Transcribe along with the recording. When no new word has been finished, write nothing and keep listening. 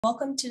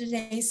Welcome to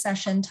today's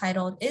session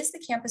titled, Is the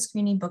Campus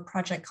Community Book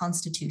Project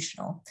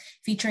Constitutional?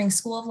 Featuring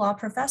School of Law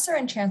professor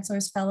and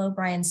Chancellor's Fellow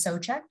Brian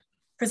Soucek,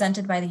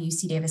 presented by the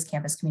UC Davis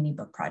Campus Community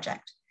Book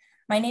Project.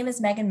 My name is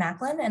Megan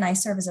Macklin, and I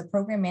serve as a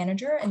program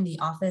manager in the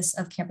Office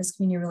of Campus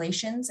Community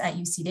Relations at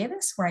UC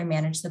Davis, where I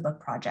manage the book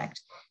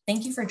project.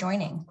 Thank you for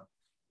joining.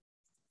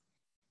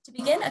 To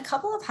begin, a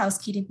couple of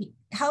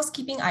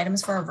housekeeping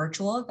items for our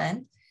virtual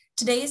event.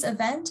 Today's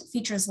event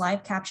features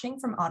live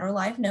captioning from Otter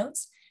Live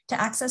Notes. To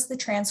access the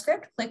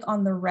transcript, click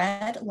on the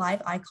red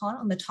live icon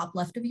on the top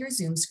left of your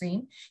Zoom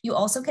screen. You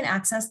also can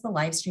access the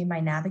live stream by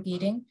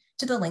navigating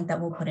to the link that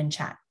we'll put in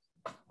chat.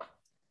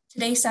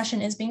 Today's session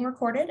is being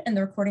recorded and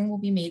the recording will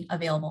be made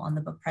available on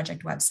the book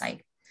project website.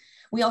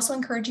 We also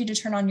encourage you to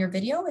turn on your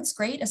video. It's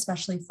great,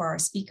 especially for our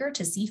speaker,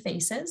 to see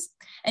faces.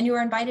 And you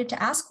are invited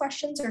to ask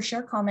questions or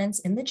share comments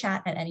in the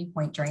chat at any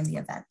point during the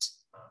event.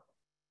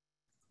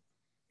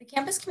 The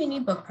Campus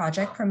Community Book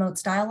Project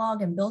promotes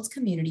dialogue and builds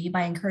community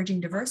by encouraging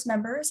diverse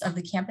members of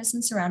the campus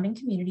and surrounding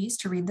communities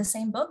to read the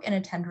same book and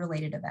attend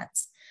related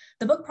events.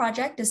 The book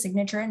project, a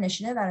signature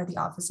initiative out of the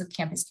Office of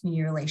Campus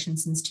Community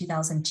Relations since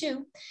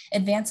 2002,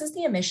 advances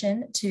the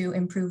mission to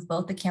improve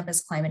both the campus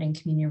climate and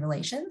community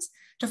relations,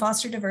 to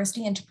foster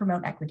diversity and to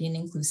promote equity and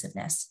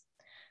inclusiveness.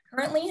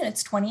 Currently in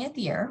its 20th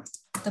year,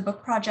 the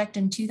book project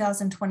in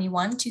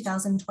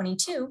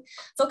 2021-2022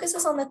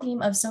 focuses on the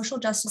theme of social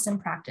justice in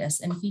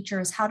practice and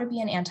features How to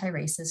Be an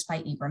Anti-Racist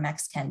by Ibram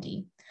X.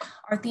 Kendi.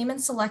 Our theme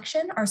and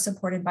selection are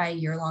supported by a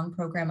year-long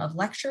program of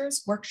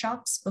lectures,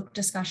 workshops, book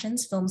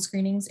discussions, film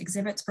screenings,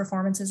 exhibits,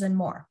 performances, and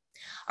more.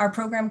 Our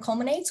program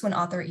culminates when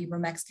author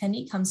Ibram X.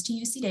 Kendi comes to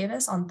UC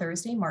Davis on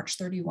Thursday, March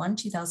 31,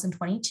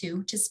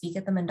 2022 to speak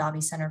at the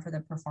Mondavi Center for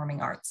the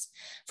Performing Arts.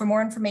 For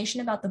more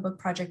information about the book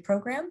project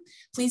program,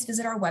 please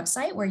visit our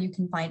website where you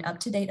can find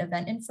up-to-date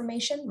event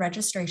information,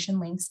 registration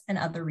links, and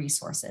other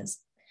resources.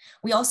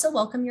 We also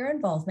welcome your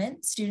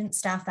involvement, students,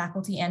 staff,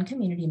 faculty, and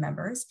community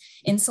members,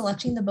 in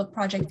selecting the book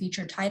project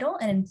feature title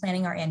and in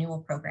planning our annual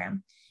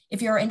program.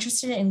 If you are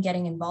interested in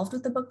getting involved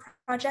with the book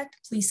project,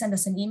 please send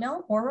us an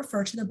email or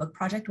refer to the book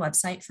project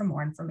website for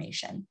more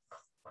information.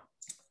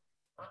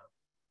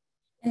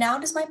 And now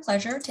it is my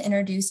pleasure to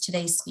introduce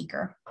today's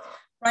speaker.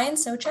 Brian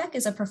Soucek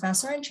is a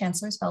professor and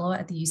Chancellor's Fellow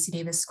at the UC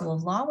Davis School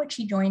of Law, which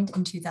he joined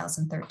in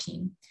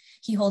 2013.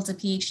 He holds a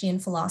PhD in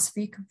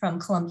philosophy from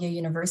Columbia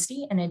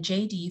University and a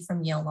JD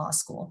from Yale Law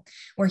School,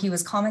 where he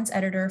was comments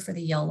editor for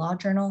the Yale Law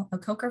Journal, a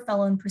Coker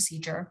Fellow in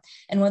Procedure,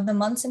 and won the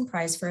Munson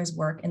Prize for his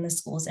work in the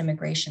school's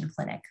immigration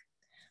clinic.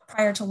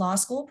 Prior to law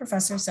school,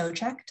 Professor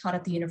Soucek taught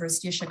at the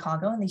University of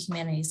Chicago in the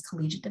Humanities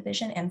Collegiate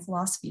Division and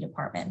Philosophy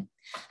Department.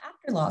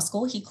 After law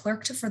school, he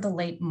clerked for the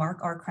late Mark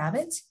R.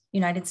 Kravitz,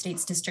 United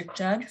States District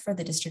Judge for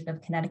the District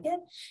of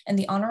Connecticut, and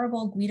the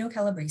Honorable Guido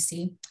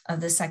Calabresi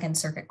of the Second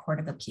Circuit Court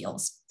of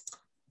Appeals.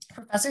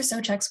 Professor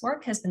Soucek's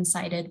work has been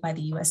cited by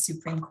the U.S.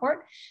 Supreme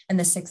Court and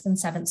the Sixth and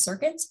Seventh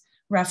Circuits,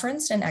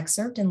 referenced and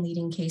excerpted in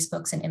leading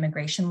casebooks in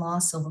immigration law,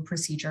 civil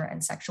procedure,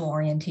 and sexual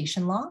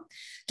orientation law,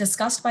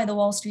 discussed by the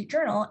Wall Street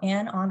Journal,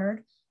 and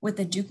honored with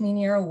the Duke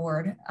Meunier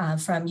Award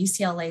from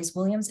UCLA's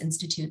Williams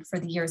Institute for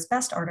the year's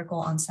best article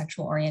on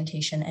sexual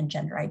orientation and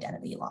gender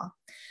identity law.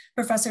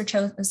 Professor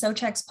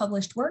Soucek's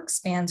published work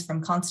spans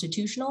from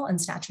constitutional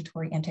and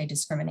statutory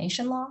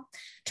anti-discrimination law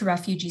to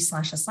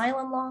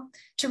refugee/asylum law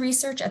to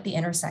research at the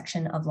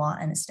intersection of law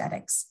and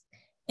aesthetics.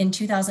 In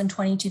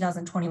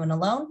 2020-2021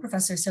 alone,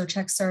 Professor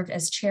Soucek served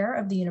as chair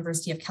of the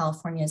University of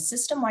California's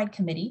System-Wide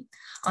Committee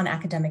on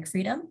Academic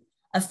Freedom,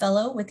 a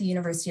fellow with the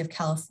University of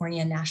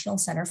California National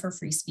Center for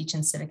Free Speech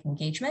and Civic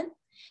Engagement,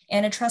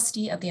 and a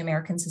trustee of the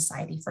American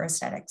Society for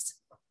Aesthetics.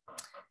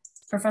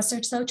 Professor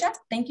Soucek,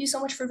 thank you so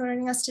much for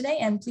joining us today,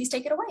 and please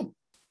take it away.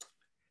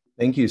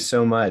 Thank you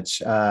so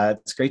much.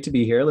 It's great to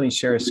be here. Let me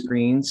share a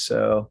screen.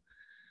 So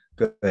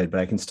good, but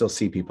I can still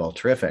see people.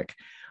 Terrific.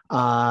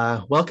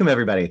 Welcome,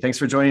 everybody. Thanks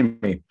for joining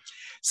me.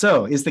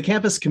 So, is the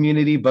Campus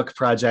Community Book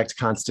Project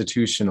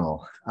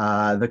constitutional?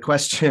 The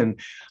question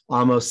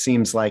almost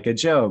seems like a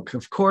joke.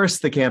 Of course,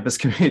 the Campus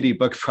Community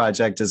Book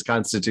Project is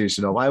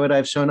constitutional. Why would I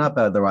have shown up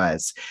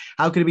otherwise?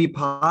 How could it be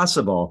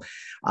possible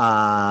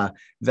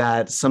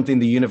that something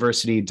the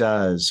university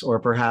does, or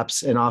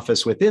perhaps an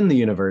office within the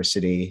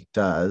university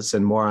does,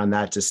 and more on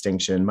that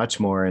distinction, much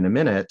more in a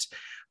minute,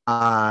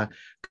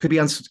 could be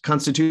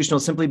unconstitutional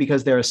simply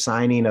because they're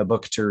assigning a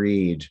book to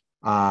read,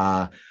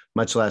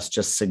 much less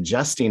just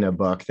suggesting a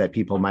book that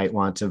people might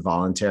want to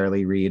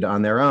voluntarily read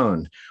on their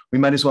own. We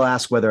might as well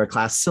ask whether a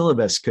class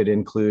syllabus could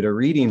include a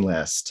reading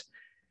list.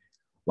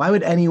 Why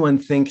would anyone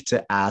think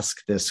to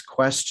ask this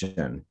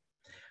question?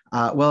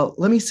 Well,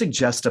 let me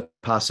suggest a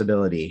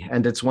possibility,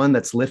 and it's one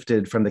that's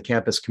lifted from the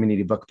Campus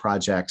Community Book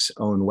Project's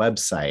own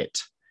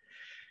website.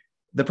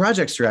 The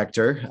project's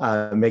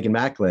director, Megan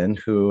Macklin,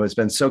 who has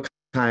been so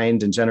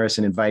kind and generous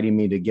in inviting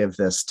me to give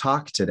this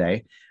talk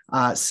today,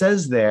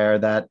 says there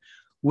that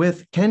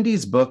with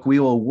Kendi's book, we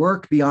will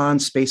work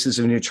beyond spaces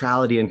of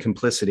neutrality and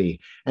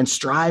complicity and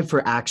strive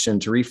for action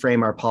to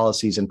reframe our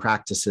policies and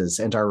practices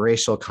and our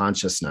racial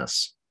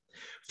consciousness.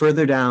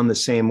 Further down the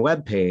same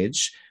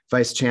webpage,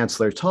 Vice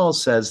Chancellor Tull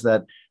says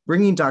that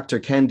Bringing Dr.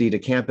 Kendi to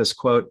campus,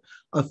 quote,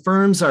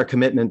 affirms our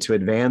commitment to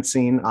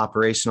advancing,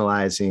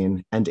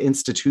 operationalizing, and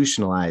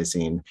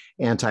institutionalizing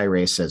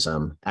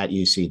anti-racism at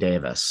UC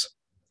Davis.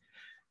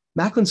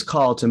 Macklin's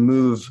call to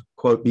move,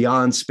 quote,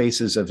 beyond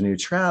spaces of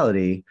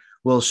neutrality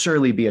will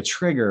surely be a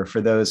trigger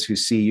for those who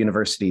see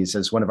universities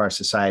as one of our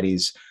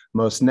society's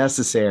most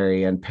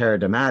necessary and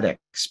paradigmatic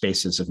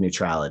spaces of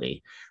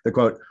neutrality. The,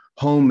 quote,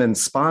 home and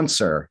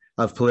sponsor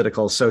of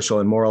political, social,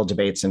 and moral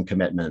debates and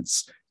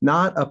commitments,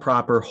 not a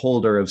proper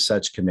holder of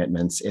such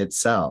commitments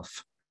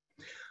itself.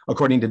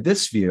 According to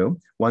this view,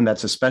 one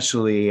that's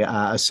especially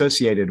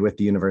associated with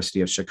the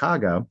University of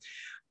Chicago,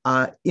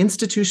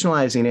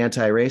 institutionalizing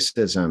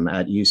anti-racism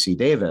at UC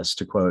Davis,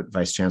 to quote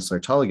Vice Chancellor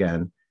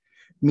Tulligan,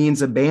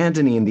 means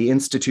abandoning the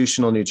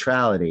institutional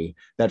neutrality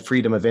that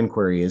freedom of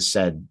inquiry is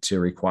said to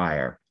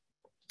require.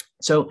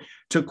 So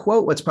to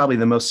quote what's probably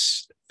the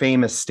most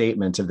famous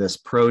statement of this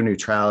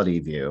pro-neutrality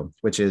view,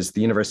 which is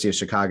the University of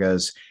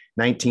Chicago's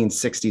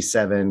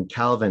 1967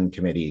 Kalven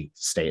Committee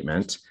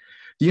statement,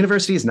 the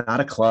university is not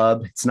a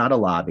club, it's not a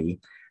lobby.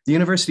 The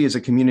university is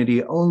a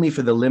community only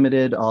for the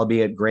limited,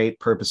 albeit great,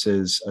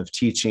 purposes of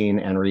teaching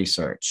and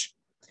research.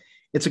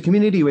 It's a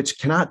community which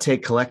cannot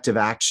take collective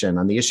action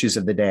on the issues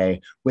of the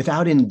day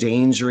without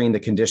endangering the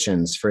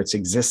conditions for its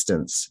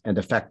existence and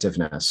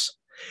effectiveness.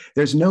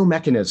 There's no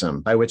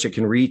mechanism by which it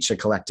can reach a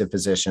collective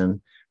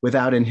position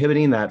without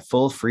inhibiting that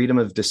full freedom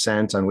of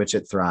dissent on which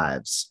it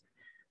thrives.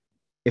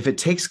 If it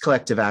takes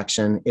collective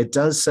action, it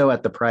does so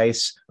at the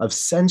price of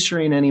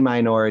censuring any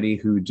minority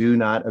who do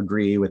not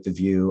agree with the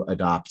view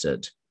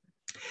adopted.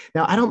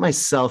 Now, I don't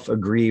myself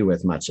agree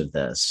with much of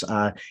this.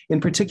 In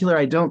particular,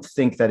 I don't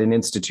think that an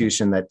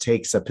institution that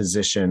takes a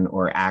position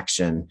or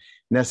action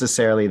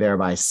necessarily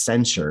thereby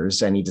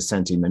censures any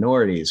dissenting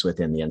minorities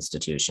within the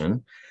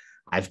institution.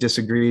 I've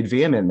disagreed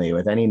vehemently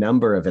with any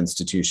number of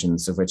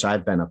institutions of which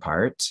I've been a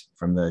part,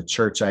 from the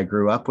church I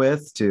grew up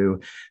with to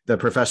the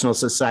professional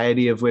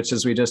society of which,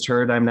 as we just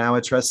heard, I'm now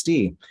a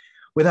trustee,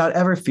 without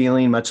ever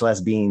feeling, much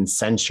less being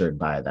censured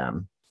by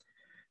them.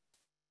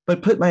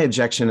 But put my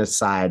objection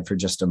aside for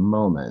just a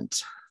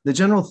moment. The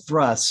general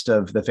thrust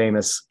of the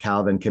famous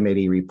Kalven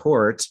Committee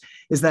report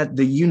is that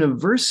the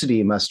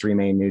university must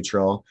remain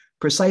neutral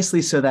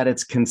precisely so that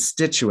its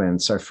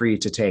constituents are free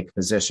to take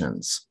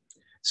positions.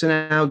 So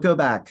now go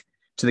back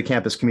to the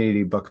Campus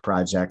Community Book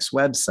Project's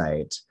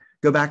website.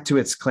 Go back to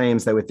its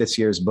claims that with this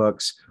year's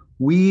books,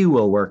 we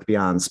will work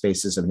beyond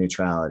spaces of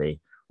neutrality,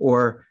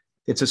 or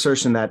its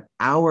assertion that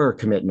our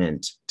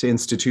commitment to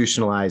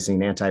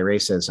institutionalizing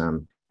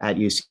anti-racism at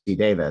UC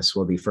Davis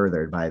will be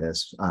furthered by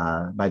this,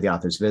 by the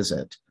author's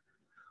visit.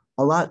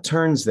 A lot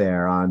turns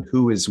there on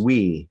who is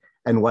we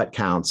and what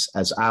counts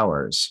as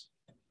ours.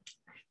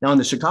 Now, in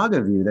the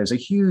Chicago view, there's a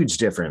huge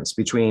difference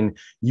between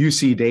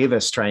UC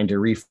Davis trying to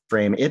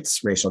reframe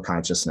its racial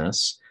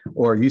consciousness,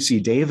 or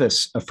UC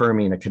Davis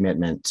affirming a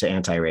commitment to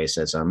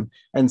anti-racism,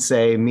 and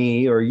say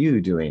me or you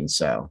doing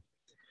so.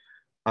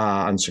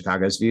 On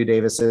Chicago's view,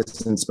 Davis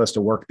isn't supposed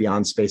to work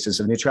beyond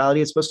spaces of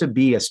neutrality. It's supposed to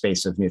be a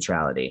space of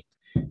neutrality.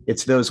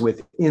 It's those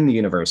within the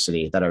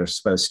university that are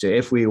supposed to,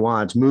 if we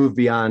want, move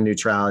beyond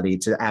neutrality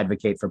to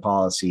advocate for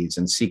policies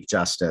and seek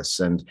justice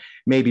and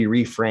maybe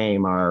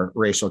reframe our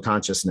racial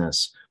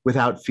consciousness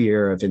without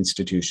fear of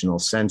institutional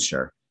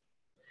censure.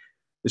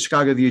 The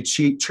Chicago view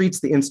treats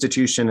the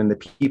institution and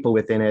the people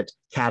within it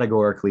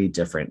categorically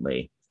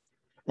differently.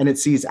 And it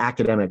sees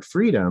academic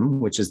freedom,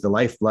 which is the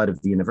lifeblood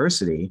of the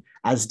university,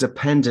 as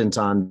dependent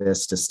on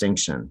this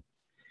distinction.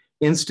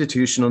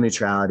 Institutional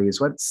neutrality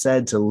is what's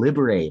said to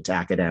liberate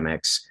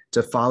academics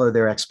to follow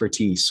their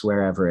expertise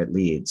wherever it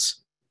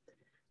leads.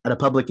 At a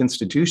public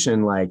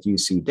institution like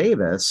UC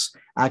Davis,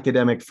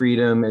 academic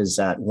freedom is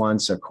at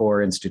once a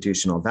core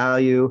institutional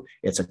value,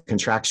 it's a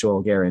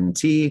contractual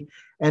guarantee,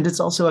 and it's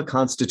also a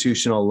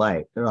constitutional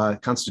right,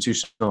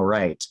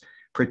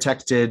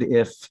 protected,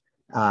 if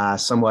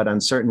somewhat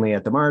uncertainly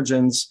at the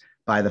margins,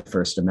 by the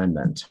First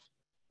Amendment.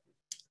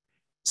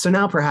 So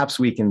now perhaps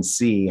we can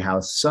see how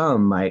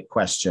some might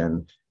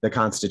question the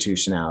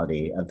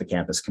constitutionality of the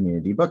Campus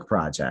Community Book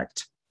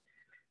Project.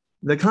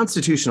 The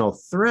constitutional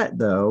threat,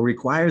 though,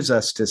 requires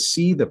us to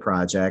see the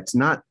project,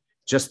 not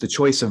just the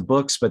choice of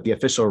books, but the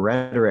official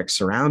rhetoric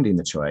surrounding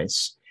the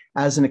choice,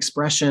 as an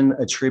expression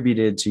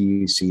attributed to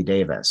UC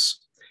Davis.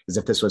 As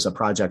if this was a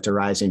project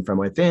arising from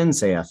within,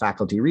 say, a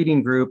faculty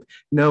reading group,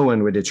 no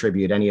one would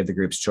attribute any of the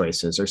group's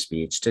choices or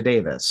speech to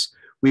Davis.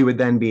 We would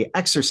then be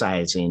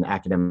exercising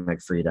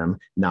academic freedom,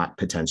 not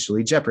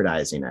potentially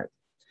jeopardizing it.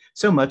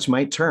 So much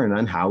might turn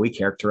on how we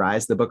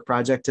characterize the book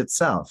project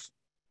itself.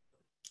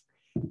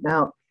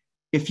 Now,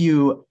 if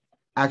you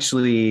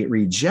actually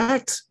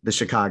reject the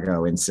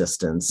Chicago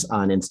insistence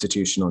on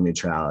institutional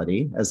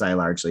neutrality, as I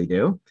largely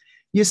do,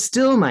 you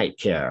still might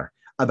care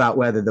about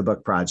whether the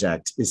book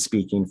project is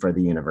speaking for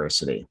the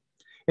university.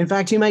 In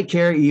fact, you might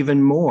care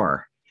even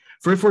more.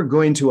 For if we're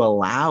going to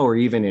allow or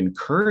even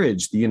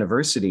encourage the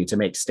university to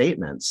make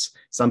statements,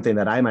 something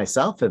that I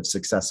myself have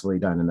successfully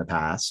done in the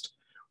past,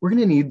 we're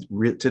going to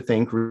need to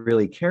think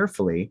really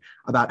carefully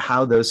about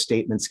how those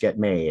statements get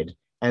made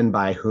and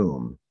by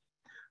whom.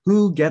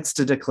 Who gets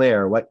to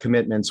declare what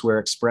commitments we're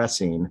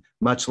expressing,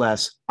 much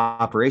less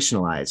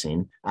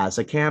operationalizing as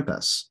a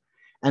campus?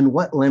 And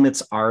what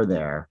limits are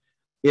there,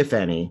 if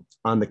any,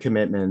 on the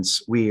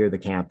commitments we or the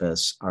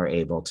campus are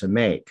able to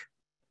make?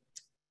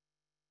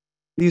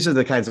 These are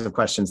the kinds of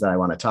questions that I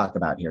want to talk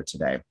about here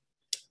today.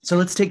 So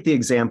let's take the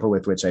example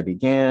with which I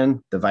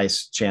began, the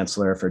Vice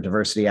Chancellor for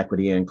Diversity,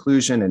 Equity, and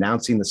Inclusion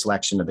announcing the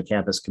selection of the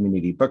Campus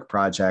Community Book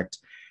Project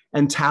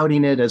and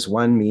touting it as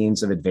one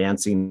means of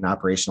advancing,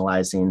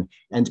 operationalizing,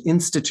 and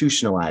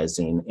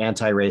institutionalizing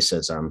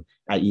anti-racism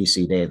at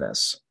UC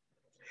Davis.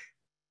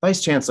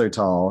 Vice Chancellor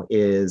Tull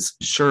is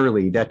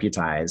surely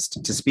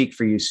deputized to speak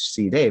for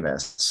UC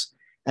Davis,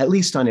 at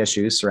least on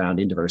issues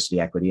surrounding diversity,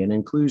 equity, and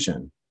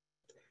inclusion.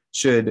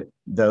 Should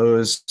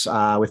those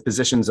with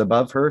positions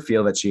above her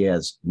feel that she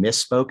has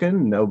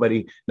misspoken,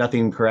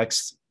 nothing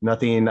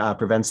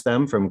prevents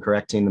them from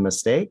correcting the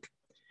mistake.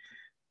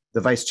 The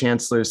Vice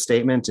Chancellor's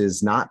statement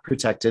is not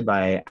protected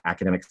by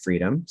academic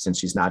freedom, since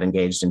she's not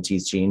engaged in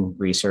teaching,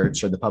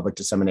 research, or the public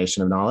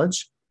dissemination of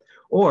knowledge,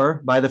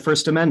 or by the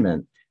First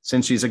Amendment,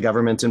 since she's a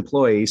government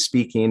employee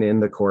speaking in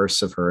the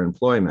course of her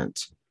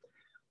employment.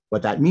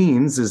 What that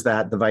means is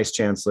that the Vice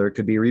Chancellor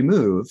could be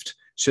removed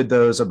should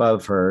those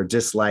above her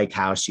dislike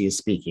how she is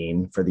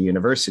speaking for the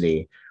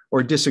university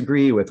or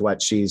disagree with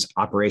what she's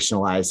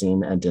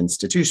operationalizing and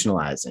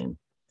institutionalizing.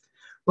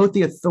 Both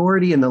the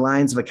authority and the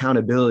lines of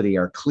accountability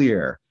are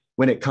clear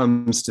when it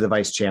comes to the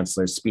Vice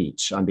Chancellor's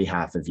speech on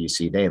behalf of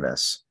UC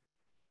Davis.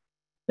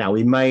 Now,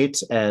 we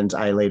might, and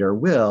I later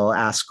will,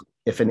 ask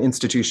if an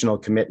institutional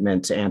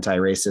commitment to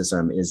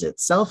anti-racism is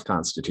itself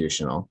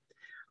constitutional,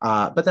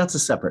 but that's a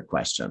separate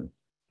question.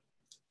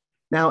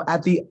 Now,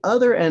 at the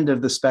other end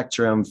of the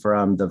spectrum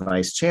from the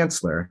Vice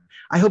Chancellor,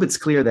 I hope it's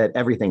clear that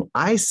everything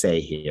I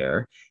say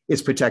here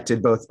is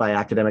protected both by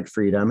academic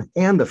freedom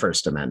and the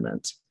First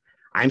Amendment.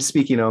 I'm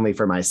speaking only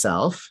for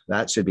myself,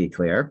 that should be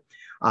clear.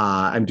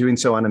 I'm doing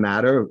so on a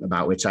matter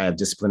about which I have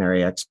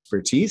disciplinary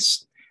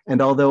expertise.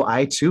 And although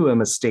I too am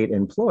a state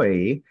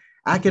employee,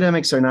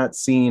 academics are not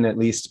seen, at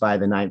least by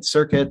the Ninth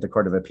Circuit, the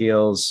Court of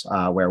Appeals,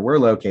 where we're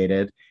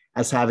located,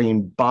 as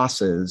having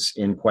bosses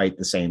in quite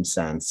the same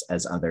sense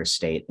as other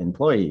state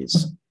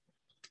employees.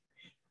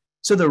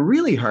 So the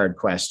really hard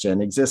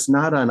question exists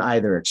not on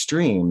either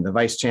extreme, the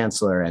Vice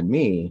Chancellor and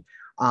me,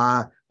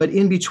 but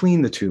in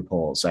between the two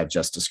poles I've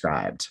just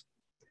described.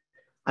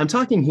 I'm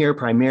talking here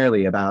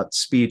primarily about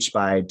speech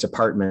by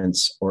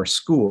departments or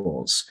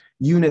schools,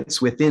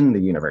 units within the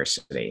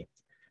university,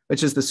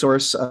 which is the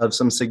source of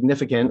some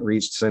significant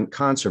recent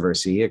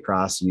controversy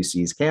across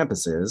UC's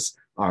campuses,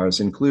 ours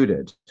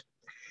included.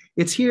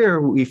 It's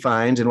here we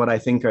find, in what I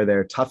think are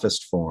their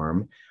toughest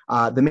form,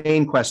 the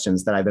main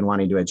questions that I've been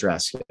wanting to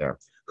address here.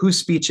 Whose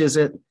speech is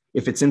it?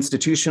 If it's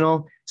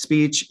institutional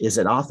speech, is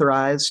it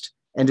authorized?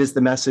 And is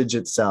the message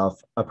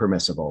itself a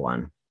permissible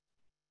one?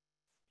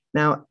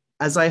 Now,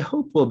 as I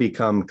hope will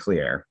become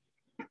clear,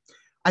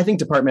 I think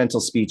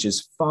departmental speech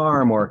is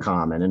far more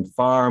common and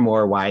far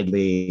more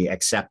widely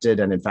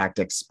accepted and in fact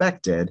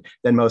expected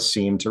than most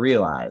seem to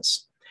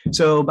realize.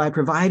 So by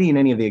providing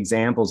any of the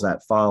examples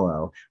that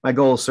follow, my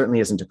goal certainly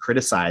isn't to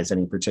criticize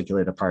any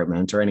particular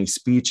department or any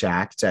speech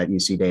act at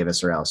UC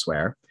Davis or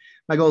elsewhere.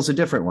 My goal is a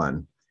different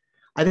one.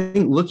 I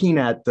think looking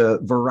at the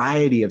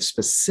variety of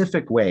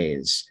specific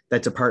ways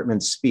that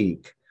departments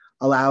speak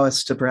allow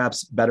us to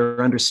perhaps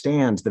better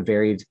understand the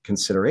varied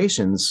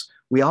considerations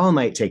we all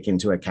might take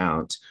into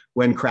account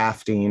when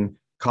crafting,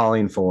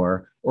 calling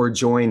for, or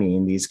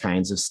joining these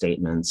kinds of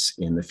statements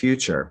in the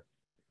future.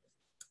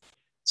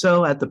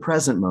 So at the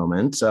present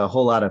moment, a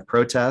whole lot of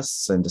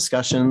protests and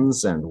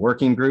discussions and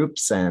working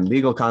groups and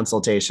legal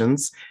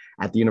consultations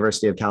at the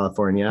University of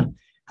California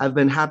have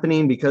been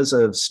happening because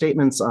of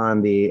statements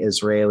on the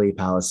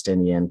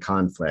Israeli-Palestinian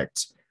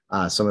conflict,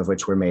 some of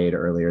which were made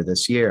earlier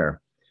this year.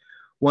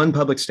 One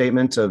public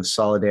statement of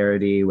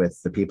solidarity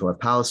with the people of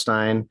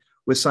Palestine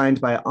was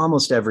signed by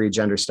almost every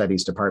gender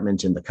studies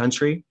department in the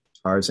country,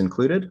 ours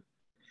included.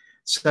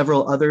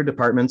 Several other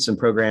departments and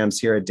programs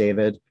here at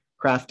David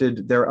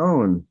crafted their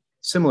own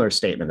similar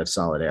statement of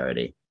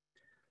solidarity.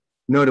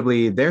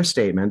 Notably, their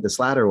statement, this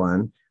latter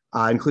one,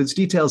 includes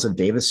details of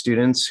Davis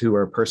students who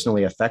were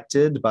personally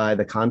affected by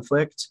the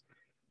conflict.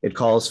 It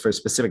calls for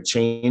specific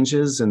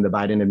changes in the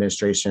Biden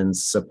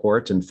administration's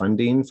support and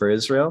funding for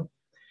Israel.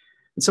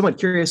 And somewhat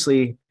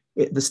curiously,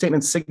 the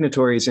statement's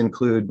signatories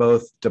include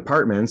both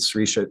departments,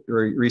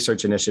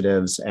 research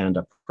initiatives, and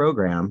a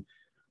program,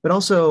 but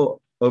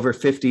also over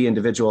 50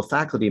 individual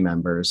faculty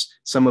members,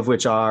 some of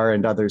which are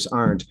and others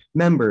aren't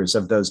members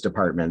of those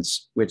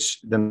departments,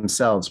 which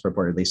themselves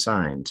purportedly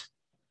signed.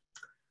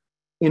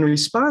 In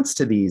response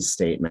to these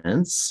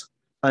statements,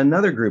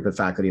 another group of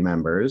faculty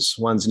members,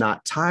 ones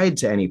not tied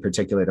to any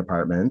particular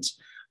department,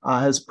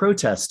 has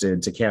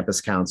protested to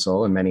campus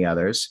council and many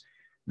others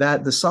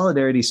that the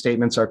solidarity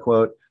statements are,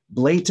 quote,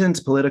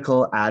 blatant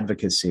political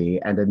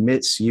advocacy and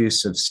admits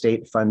use of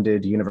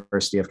state-funded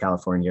University of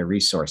California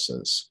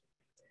resources.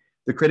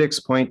 The critics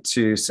point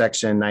to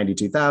Section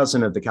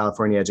 92,000 of the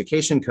California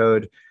Education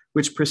Code,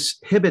 which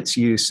prohibits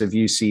use of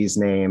UC's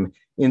name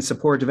in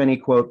support of any,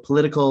 quote,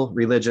 political,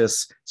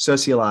 religious,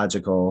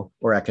 sociological,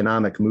 or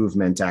economic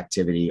movement,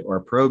 activity, or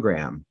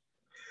program.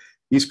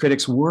 These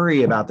critics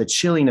worry about the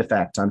chilling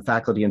effect on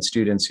faculty and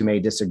students who may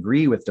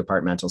disagree with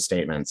departmental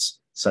statements,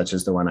 such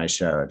as the one I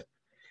showed.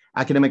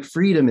 Academic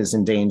freedom is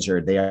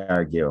endangered, they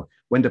argue,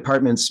 when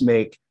departments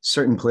make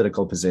certain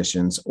political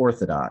positions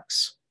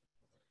orthodox.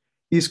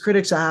 These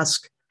critics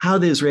ask how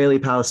the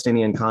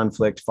Israeli-Palestinian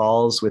conflict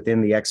falls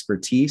within the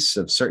expertise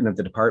of certain of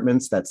the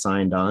departments that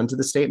signed on to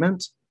the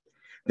statement.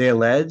 They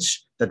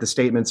allege that the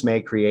statements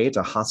may create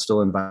a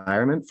hostile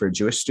environment for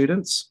Jewish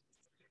students,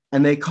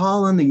 and they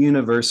call on the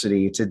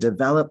university to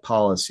develop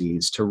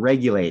policies to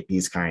regulate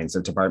these kinds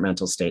of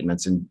departmental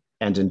statements and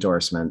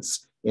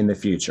endorsements in the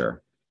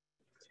future.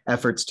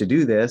 Efforts to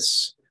do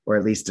this, or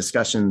at least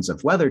discussions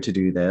of whether to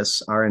do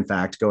this, are in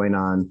fact going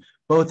on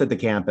both at the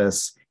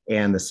campus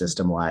and the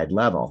system-wide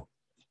level.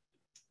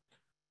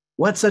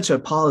 What such a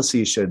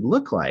policy should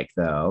look like,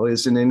 though,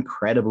 is an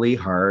incredibly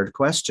hard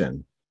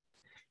question.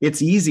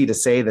 It's easy to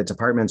say that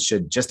departments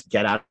should just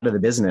get out of the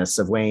business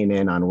of weighing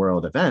in on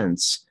world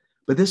events,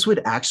 but this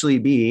would actually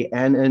be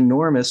an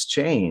enormous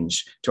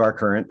change to our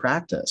current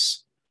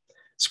practice.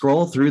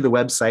 Scroll through the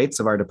websites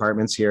of our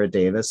departments here at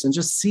Davis and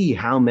just see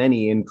how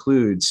many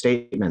include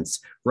statements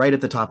right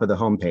at the top of the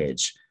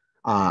homepage,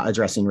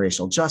 addressing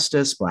racial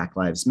justice, Black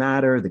Lives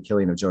Matter, the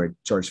killing of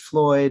George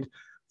Floyd,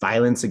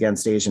 violence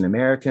against Asian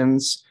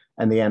Americans,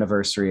 and the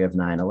anniversary of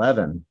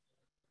 9/11.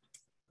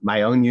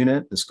 My own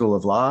unit, the School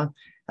of Law,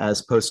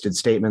 has posted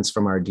statements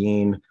from our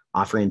dean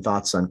offering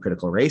thoughts on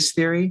critical race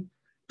theory,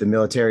 the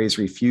military's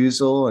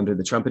refusal under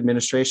the Trump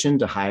administration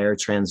to hire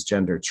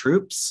transgender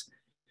troops,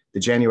 the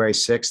January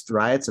 6th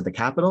riots at the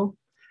Capitol,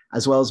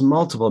 as well as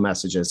multiple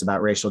messages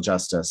about racial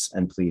justice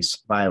and police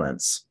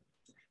violence.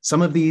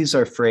 Some of these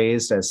are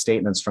phrased as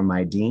statements from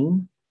my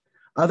dean.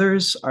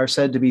 Others are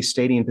said to be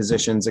stating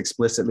positions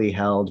explicitly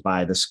held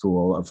by the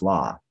School of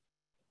Law.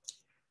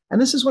 And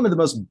this is one of the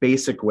most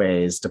basic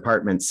ways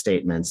department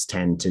statements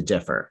tend to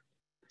differ.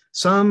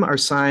 Some are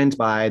signed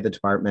by the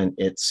department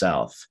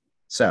itself.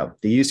 So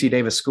the UC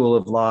Davis School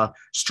of Law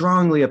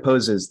strongly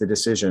opposes the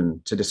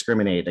decision to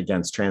discriminate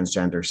against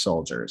transgender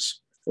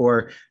soldiers.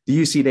 Or the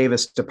UC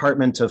Davis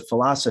Department of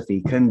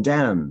Philosophy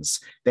condemns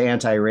the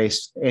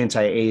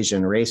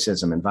anti-Asian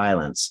racism and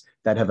violence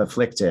that have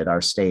afflicted our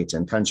state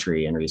and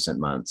country in recent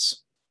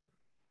months.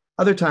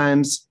 Other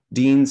times,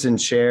 deans and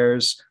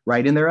chairs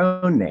write in their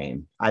own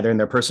name, either in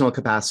their personal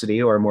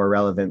capacity or more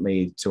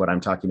relevantly to what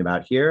I'm talking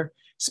about here,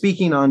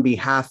 speaking on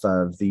behalf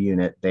of the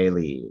unit they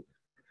lead.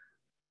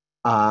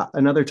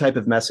 Another type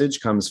of message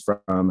comes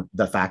from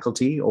the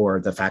faculty or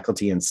the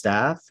faculty and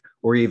staff,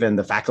 or even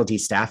the faculty,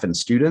 staff, and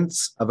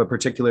students of a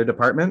particular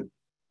department.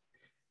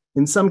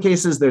 In some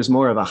cases, there's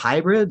more of a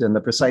hybrid and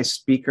the precise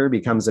speaker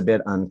becomes a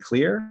bit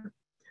unclear.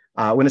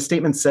 When a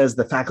statement says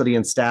the faculty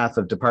and staff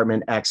of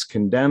Department X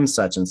condemn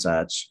such and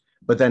such,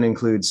 but then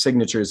includes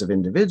signatures of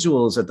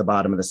individuals at the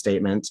bottom of the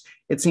statement,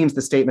 it seems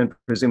the statement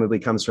presumably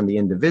comes from the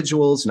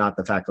individuals, not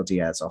the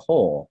faculty as a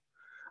whole.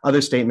 Other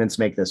statements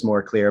make this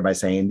more clear by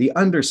saying the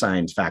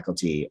undersigned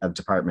faculty of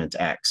Department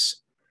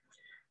X.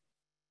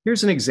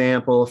 Here's an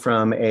example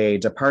from a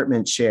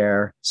department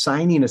chair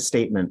signing a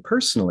statement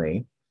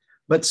personally,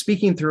 but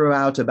speaking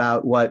throughout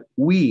about what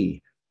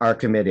we are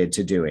committed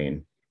to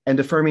doing and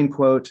affirming,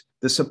 quote,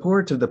 the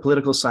support of the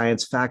political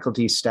science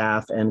faculty,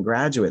 staff, and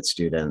graduate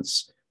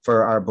students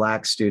for our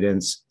Black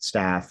students,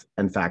 staff,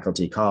 and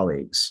faculty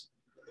colleagues.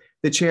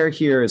 The chair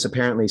here is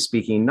apparently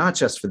speaking not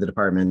just for the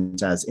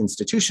department as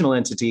institutional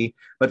entity,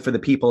 but for the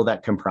people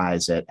that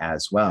comprise it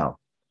as well.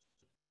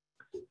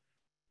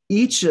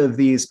 Each of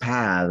these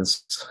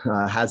paths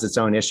has its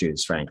own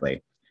issues,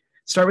 frankly.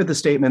 Start with the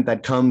statement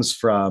that comes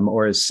from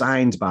or is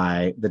signed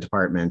by the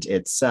department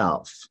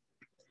itself.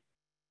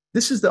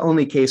 This is the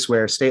only case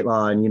where state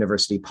law and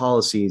university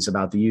policies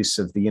about the use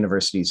of the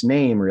university's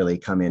name really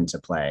come into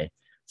play.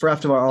 For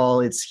after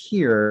all, it's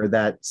here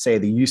that, say,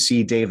 the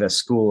UC Davis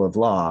School of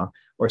Law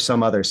or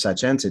some other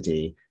such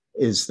entity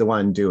is the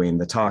one doing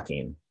the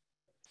talking.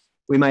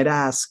 We might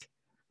ask,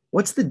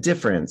 what's the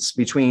difference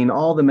between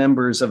all the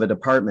members of a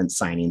department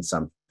signing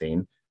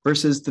something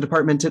versus the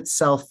department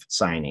itself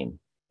signing?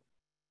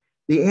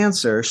 The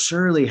answer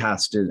surely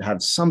has to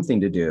have something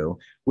to do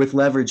with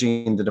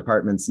leveraging the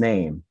department's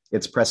name,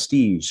 its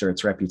prestige, or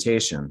its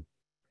reputation.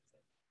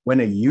 When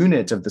a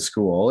unit of the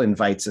school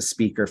invites a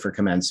speaker for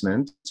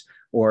commencement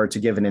or to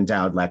give an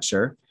endowed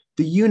lecture,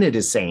 the unit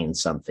is saying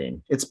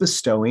something. It's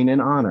bestowing an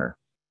honor.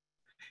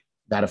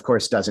 That, of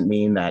course, doesn't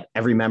mean that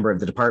every member of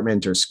the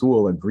department or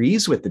school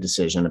agrees with the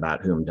decision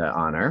about whom to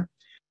honor.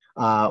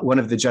 One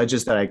of the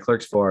judges that I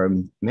clerked for,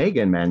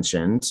 Megan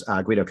mentioned,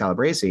 Guido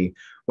Calabresi,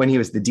 when he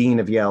was the dean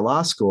of Yale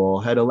Law School,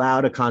 had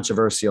allowed a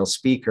controversial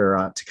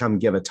speaker to come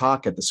give a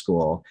talk at the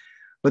school,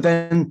 but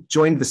then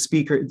joined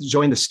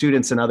the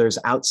students and others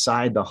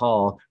outside the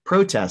hall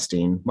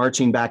protesting,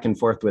 marching back and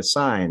forth with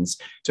signs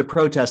to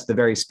protest the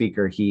very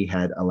speaker he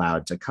had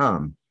allowed to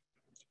come.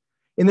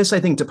 In this, I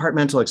think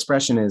departmental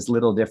expression is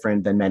little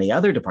different than many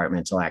other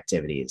departmental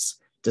activities.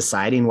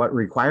 deciding what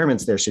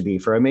requirements there should be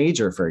for a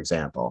major, for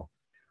example.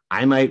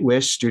 I might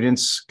wish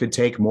students could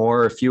take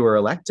more or fewer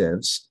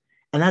electives,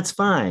 and that's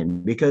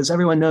fine because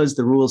everyone knows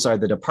the rules are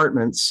the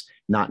department's,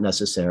 not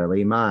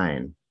necessarily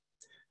mine.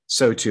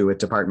 So too with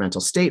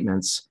departmental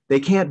statements, they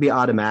can't be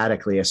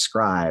automatically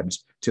ascribed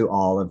to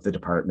all of the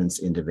department's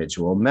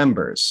individual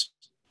members.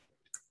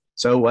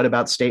 So what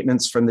about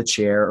statements from the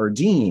chair or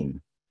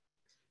dean?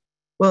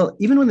 Well,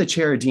 even when the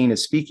chair or dean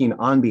is speaking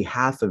on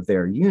behalf of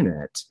their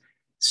unit,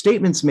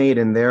 statements made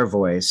in their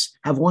voice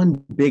have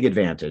one big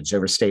advantage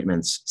over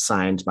statements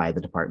signed by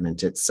the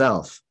department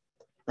itself,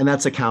 and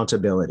that's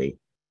accountability.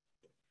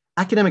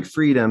 Academic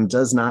freedom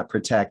does not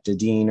protect a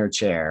dean or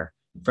chair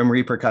from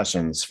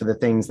repercussions for the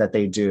things that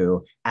they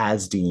do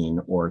as dean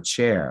or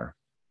chair.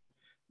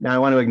 Now, I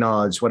want to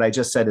acknowledge what I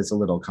just said is a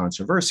little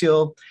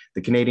controversial.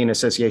 The Canadian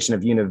Association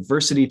of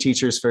University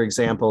Teachers, for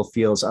example,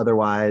 feels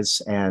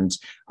otherwise and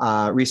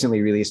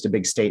recently released a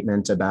big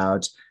statement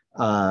about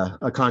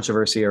a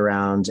controversy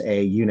around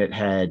a unit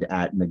head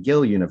at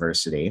McGill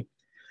University.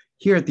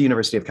 Here at the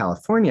University of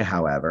California,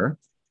 however,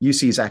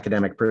 UC's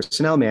Academic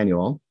Personnel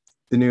Manual,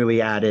 the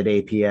newly added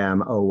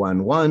APM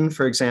 011,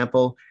 for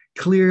example,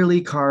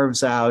 clearly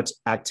carves out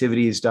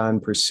activities done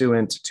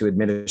pursuant to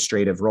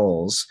administrative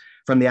roles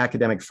from the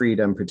academic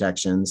freedom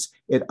protections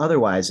it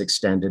otherwise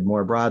extended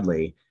more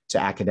broadly to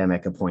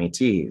academic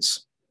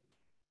appointees.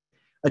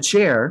 A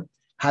chair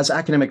has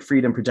academic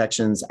freedom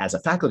protections as a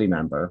faculty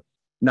member,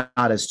 not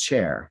as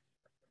chair.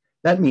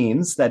 That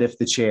means that if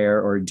the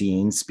chair or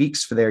dean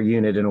speaks for their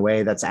unit in a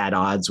way that's at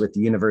odds with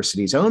the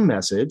university's own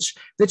message,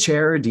 the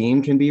chair or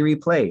dean can be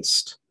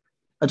replaced.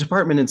 A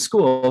department in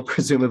school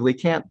presumably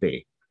can't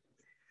be.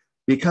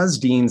 Because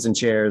deans and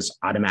chairs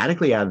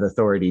automatically have the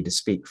authority to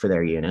speak for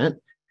their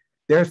unit,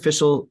 their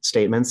official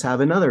statements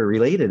have another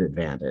related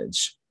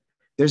advantage.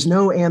 There's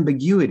no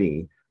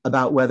ambiguity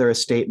about whether a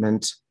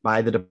statement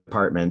by the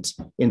department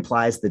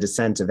implies the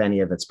dissent of any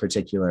of its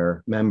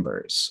particular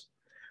members.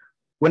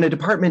 When a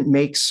department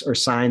makes or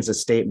signs a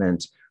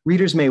statement,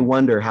 readers may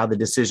wonder how the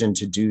decision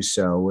to do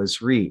so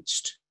was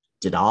reached.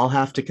 Did all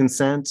have to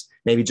consent?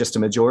 Maybe just a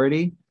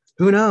majority?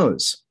 Who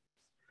knows?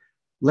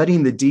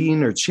 Letting the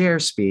dean or chair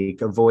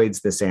speak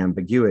avoids this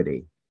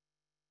ambiguity.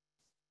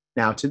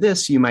 Now, to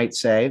this, you might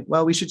say,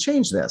 well, we should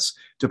change this.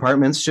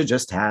 Departments should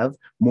just have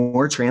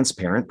more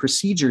transparent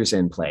procedures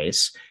in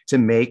place to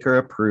make or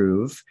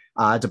approve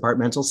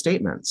departmental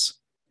statements.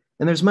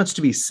 And there's much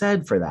to be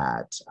said for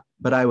that,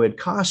 but I would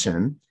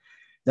caution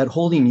that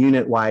holding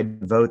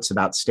unit-wide votes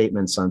about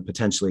statements on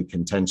potentially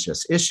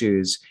contentious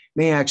issues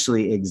may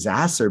actually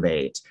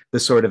exacerbate the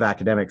sort of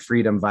academic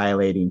freedom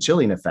violating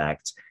chilling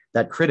effect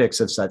that critics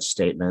of such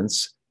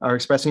statements are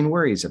expressing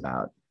worries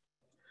about.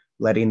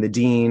 Letting the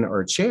dean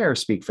or chair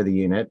speak for the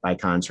unit, by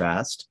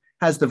contrast,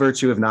 has the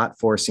virtue of not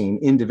forcing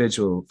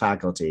individual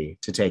faculty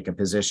to take a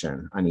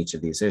position on each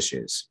of these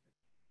issues.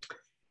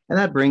 And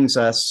that brings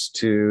us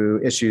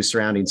to issues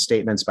surrounding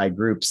statements by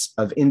groups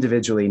of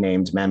individually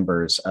named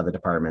members of a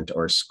department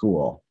or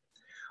school.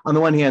 On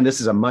the one hand, this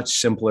is a much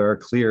simpler,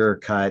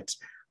 clearer-cut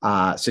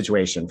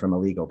situation from a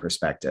legal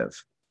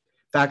perspective.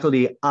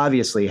 Faculty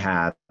obviously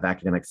have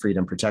academic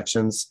freedom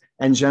protections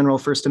and general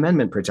First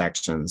Amendment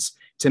protections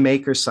to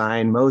make or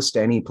sign most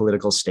any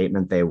political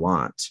statement they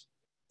want.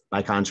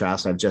 By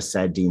contrast, I've just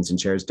said deans and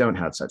chairs don't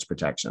have such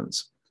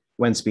protections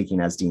when speaking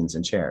as deans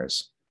and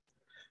chairs.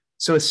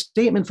 So a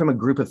statement from a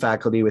group of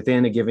faculty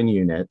within a given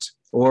unit,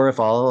 or if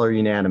all are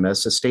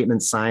unanimous, a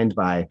statement signed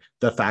by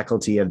the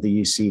faculty of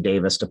the UC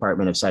Davis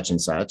Department of such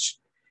and such,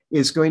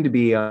 is going to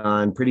be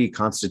on pretty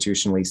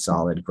constitutionally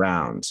solid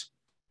ground.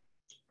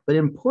 But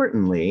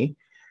importantly,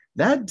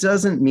 that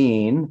doesn't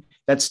mean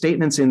that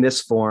statements in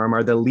this form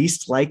are the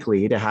least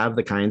likely to have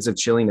the kinds of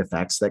chilling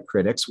effects that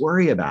critics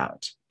worry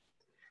about.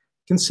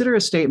 Consider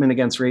a statement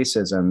against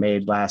racism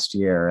made last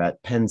year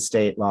at Penn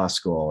State Law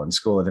School and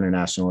School of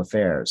International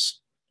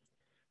Affairs.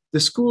 The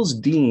school's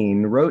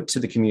dean wrote to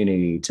the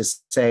community to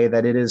say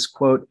that it is,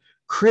 quote,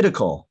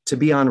 critical to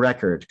be on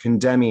record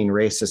condemning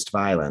racist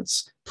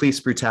violence, police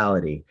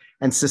brutality,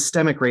 and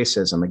systemic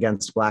racism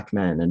against Black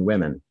men and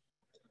women.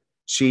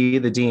 She,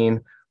 the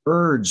dean,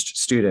 urged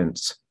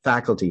students,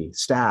 faculty,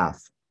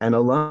 staff, and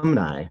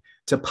alumni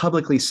to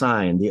publicly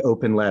sign the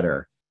open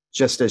letter,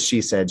 just as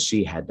she said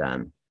she had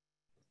done.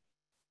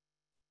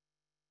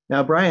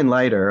 Now, Brian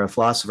Leiter, a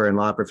philosopher and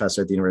law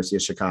professor at the University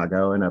of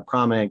Chicago and a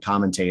prominent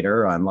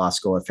commentator on law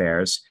school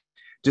affairs,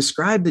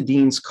 described the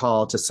dean's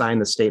call to sign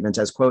the statement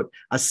as, quote,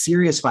 a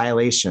serious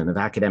violation of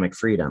academic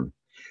freedom.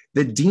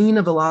 The dean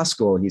of the law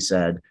school, he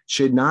said,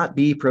 should not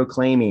be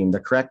proclaiming the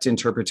correct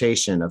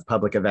interpretation of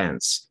public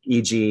events,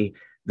 e.g.,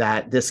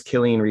 that this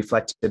killing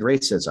reflected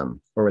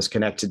racism or was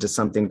connected to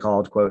something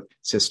called, quote,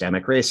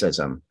 systemic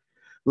racism,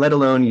 let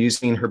alone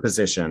using her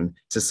position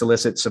to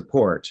solicit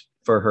support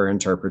for her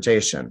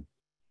interpretation.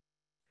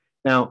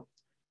 Now,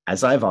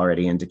 as I've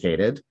already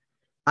indicated,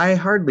 I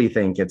hardly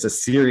think it's a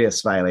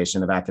serious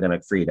violation of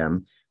academic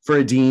freedom for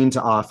a dean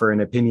to offer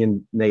an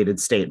opinionated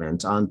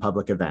statement on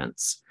public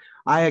events.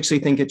 I actually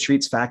think it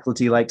treats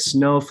faculty like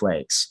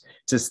snowflakes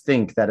to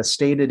think that a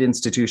stated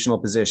institutional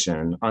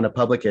position on a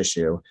public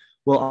issue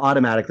will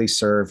automatically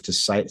serve to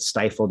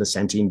stifle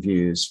dissenting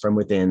views from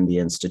within the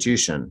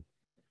institution.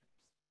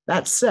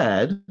 That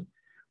said,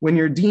 when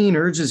your dean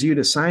urges you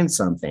to sign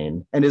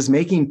something and is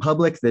making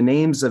public the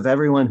names of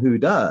everyone who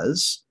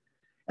does,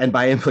 and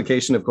by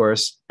implication, of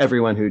course,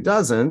 everyone who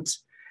doesn't,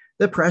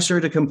 the pressure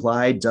to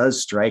comply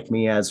does strike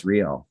me as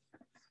real.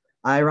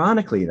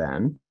 Ironically,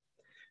 then,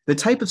 the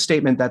type of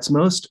statement that's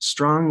most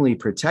strongly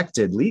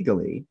protected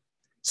legally,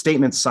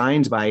 statements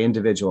signed by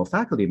individual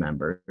faculty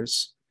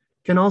members,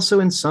 can also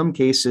in some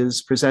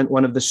cases present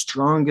one of the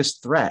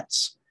strongest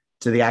threats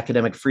to the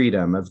academic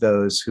freedom of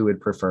those who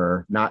would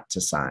prefer not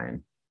to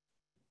sign.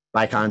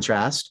 By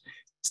contrast,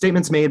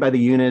 statements made by the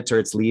unit or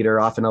its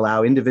leader often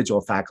allow individual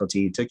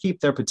faculty to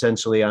keep their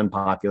potentially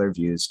unpopular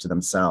views to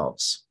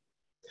themselves.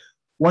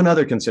 One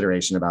other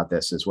consideration about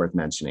this is worth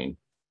mentioning.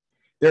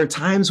 There are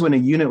times when a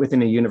unit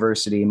within a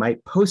university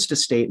might post a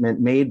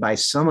statement made by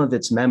some of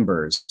its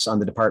members on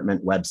the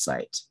department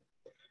website.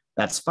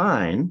 That's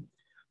fine,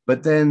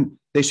 but then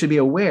they should be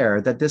aware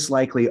that this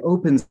likely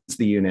opens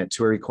the unit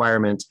to a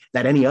requirement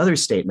that any other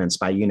statements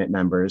by unit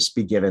members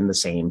be given the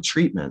same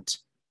treatment.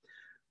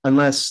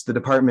 Unless the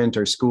department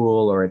or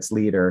school or its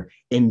leader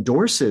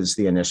endorses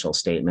the initial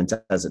statement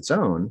as its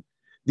own,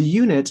 the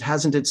unit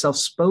hasn't itself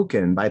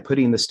spoken by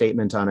putting the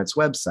statement on its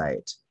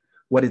website.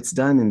 What it's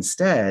done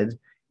instead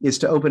is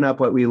to open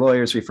up what we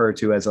lawyers refer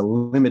to as a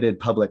limited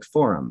public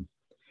forum.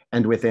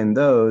 And within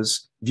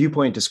those,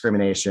 viewpoint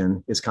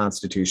discrimination is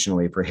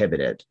constitutionally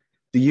prohibited.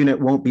 The unit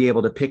won't be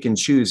able to pick and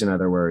choose, in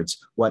other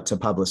words, what to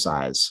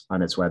publicize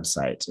on its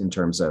website in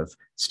terms of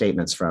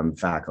statements from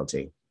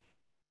faculty.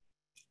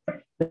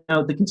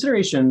 Now, the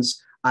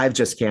considerations I've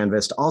just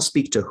canvassed all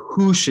speak to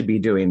who should be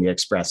doing the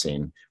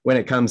expressing when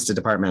it comes to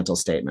departmental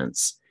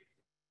statements: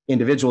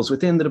 individuals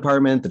within the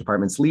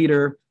department's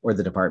leader, or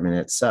the department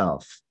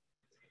itself.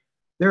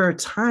 There are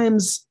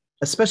times,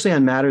 especially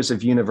on matters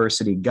of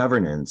university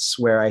governance,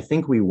 where I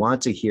think we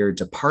want to hear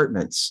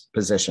departments'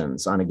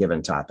 positions on a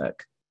given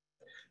topic.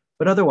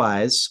 But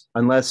otherwise,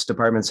 unless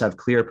departments have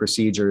clear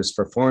procedures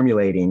for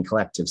formulating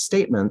collective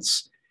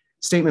statements,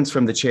 statements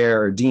from the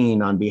chair or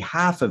dean on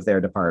behalf of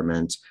their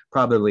department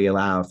probably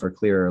allow for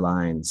clearer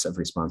lines of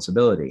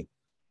responsibility.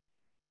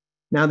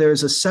 Now,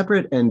 there's a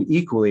separate and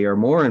equally or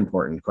more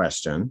important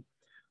question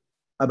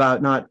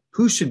about not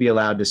who should be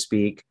allowed to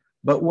speak,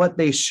 but what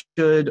they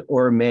should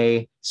or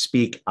may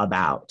speak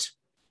about.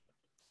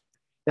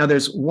 Now,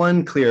 there's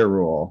one clear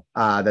rule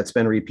that's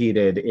been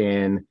repeated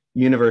in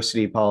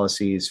university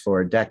policies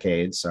for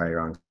decades. Sorry,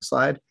 wrong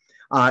slide.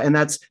 And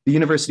that's the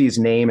university's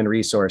name and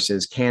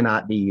resources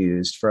cannot be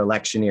used for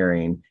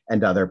electioneering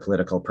and other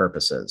political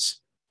purposes.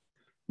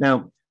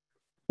 Now,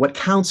 what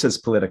counts as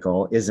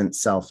political isn't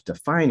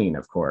self-defining,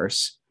 of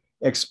course.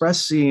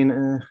 Expressing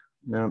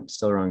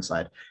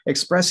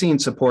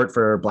support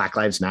for Black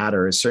Lives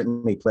Matter is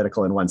certainly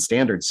political in one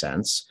standard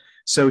sense.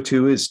 So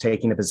too is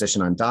taking a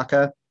position on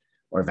DACA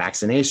or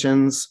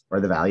vaccinations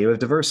or the value of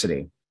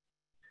diversity.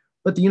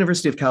 But the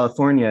University of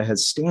California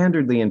has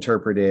standardly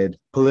interpreted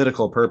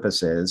political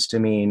purposes to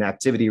mean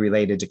activity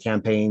related to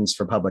campaigns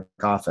for public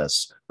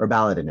office or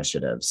ballot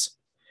initiatives.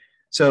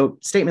 So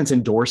statements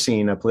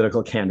endorsing a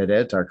political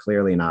candidate are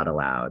clearly not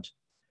allowed.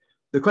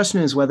 The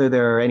question is whether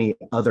there are any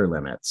other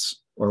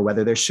limits or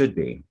whether there should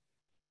be.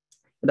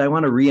 And I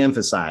want to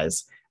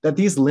reemphasize that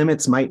these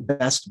limits might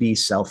best be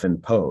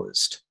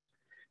self-imposed.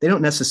 They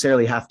don't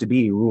necessarily have to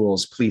be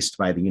rules policed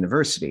by the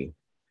university.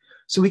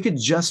 So we could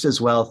just as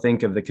well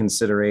think of the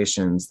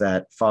considerations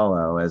that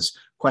follow as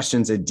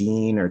questions a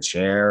dean or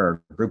chair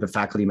or group of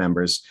faculty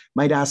members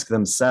might ask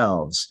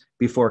themselves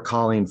before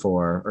calling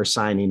for or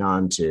signing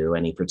on to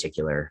any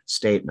particular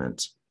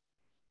statement.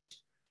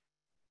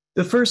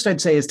 The first I'd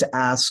say is to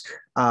ask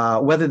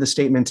whether the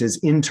statement is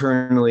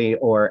internally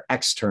or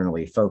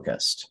externally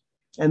focused.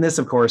 And this,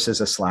 of course,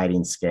 is a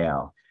sliding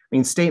scale. I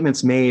mean,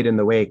 statements made in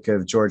the wake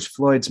of George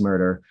Floyd's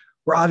murder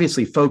were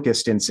obviously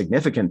focused in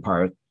significant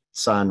part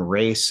on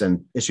race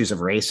and issues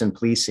of race and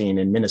policing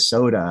in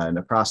Minnesota and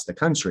across the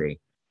country.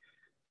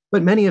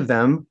 But many of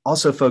them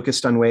also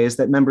focused on ways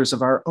that members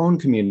of our own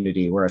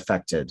community were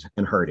affected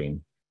and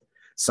hurting.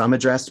 Some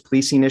addressed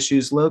policing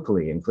issues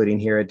locally, including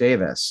here at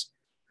Davis.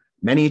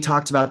 Many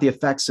talked about the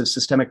effects of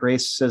systemic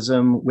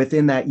racism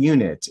within that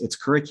unit, its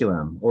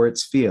curriculum, or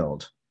its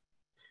field.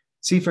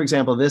 See, for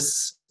example,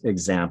 this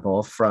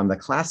example from the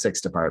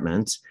classics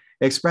department,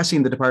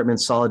 expressing the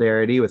department's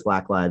solidarity with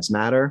Black Lives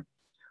Matter,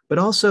 but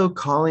also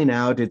calling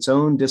out its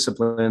own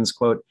discipline's,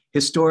 quote,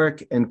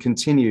 historic and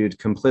continued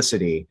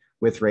complicity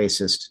with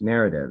racist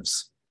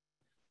narratives.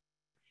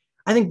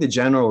 I think the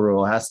general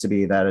rule has to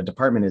be that a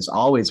department is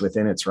always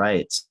within its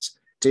rights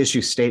to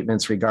issue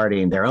statements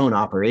regarding their own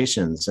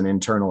operations and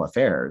internal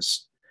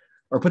affairs.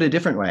 Or put a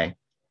different way,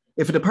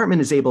 if a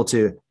department is able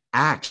to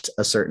act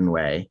a certain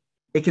way,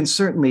 it can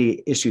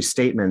certainly issue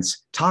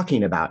statements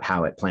talking about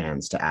how it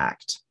plans to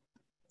act.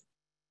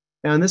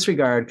 Now, in this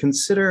regard,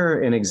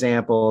 consider an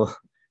example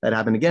that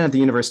happened again at the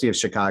University of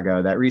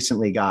Chicago that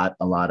recently got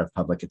a lot of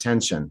public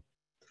attention.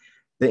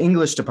 the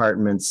English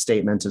department's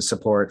statement of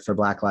support for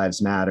Black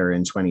Lives Matter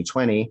in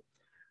 2020,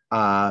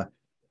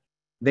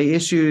 they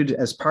issued,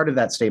 as part of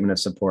that statement of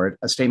support,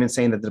 a statement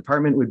saying that the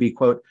department would be,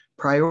 quote,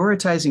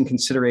 prioritizing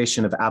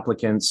consideration of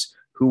applicants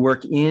who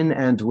work in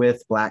and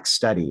with Black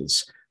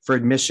studies for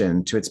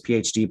admission to its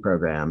PhD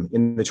program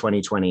in the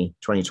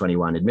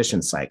 2020-2021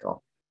 admissions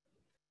cycle.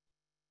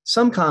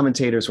 Some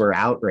commentators were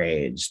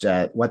outraged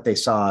at what they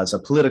saw as a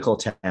political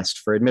test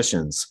for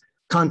admissions,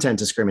 content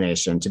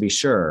discrimination, to be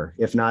sure,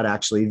 if not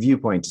actually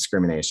viewpoint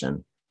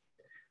discrimination.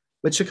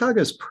 But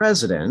Chicago's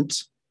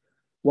president,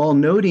 while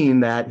noting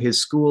that his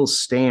school's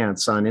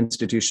stance on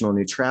institutional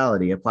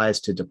neutrality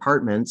applies to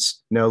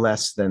departments no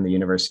less than the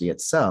university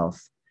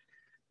itself,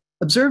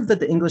 observed that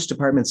the English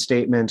department's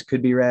statement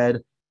could be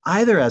read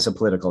either as a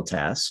political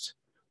test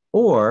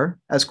or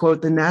as,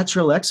 quote, the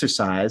natural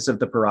exercise of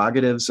the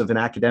prerogatives of an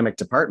academic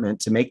department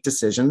to make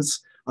decisions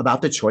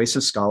about the choice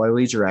of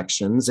scholarly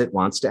directions it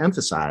wants to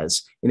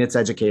emphasize in its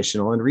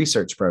educational and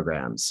research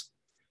programs.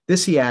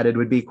 This, he added,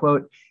 would be,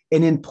 quote,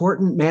 an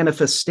important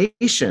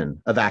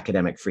manifestation of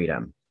academic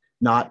freedom,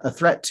 not a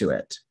threat to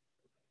it.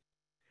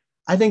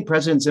 I think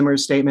President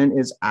Zimmer's statement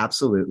is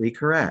absolutely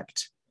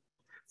correct.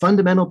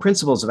 Fundamental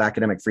principles of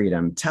academic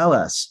freedom tell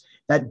us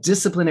that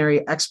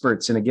disciplinary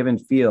experts in a given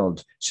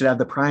field should have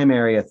the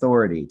primary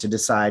authority to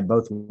decide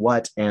both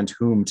what and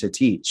whom to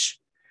teach.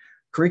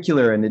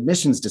 Curricular and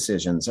admissions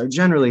decisions are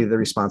generally the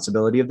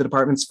responsibility of the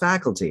department's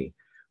faculty,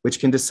 which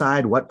can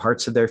decide what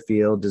parts of their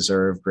field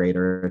deserve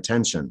greater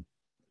attention.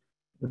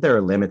 But there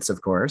are limits,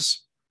 of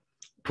course.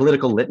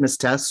 Political litmus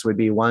tests would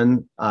be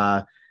one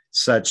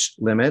such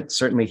limit,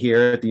 certainly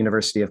here at the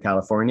University of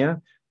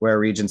California, where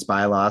Regent's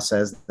bylaw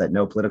says that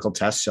no political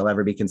test shall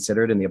ever be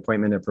considered in the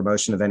appointment or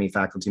promotion of any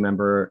faculty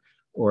member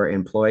or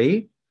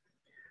employee.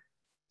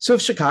 So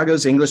if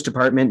Chicago's English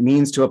department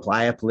means to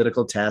apply a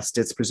political test,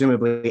 it's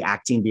presumably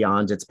acting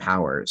beyond its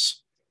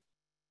powers.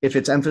 If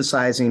it's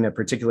emphasizing a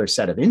particular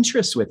set of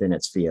interests within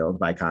its field,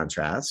 by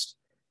contrast,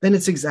 then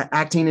it's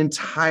acting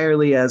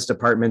entirely as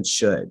departments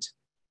should.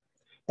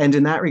 And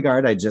in that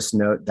regard, I just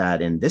note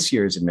that in this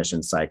year's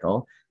admissions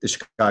cycle, the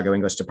Chicago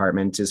English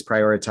department is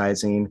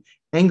prioritizing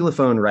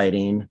Anglophone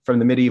writing from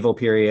the medieval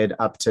period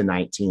up to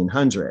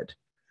 1900.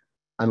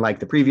 Unlike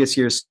the previous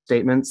year's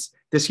statements,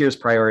 this year's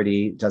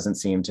priority doesn't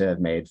seem to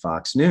have made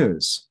Fox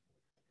News.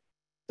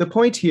 The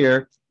point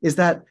here is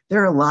that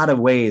there are a lot of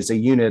ways a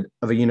unit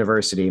of a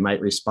university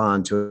might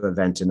respond to an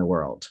event in the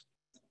world.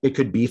 It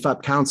could beef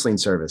up counseling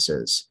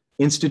services,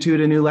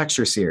 institute a new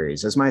lecture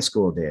series, as my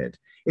school did.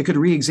 It could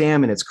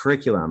re-examine its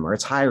curriculum or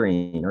its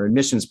hiring or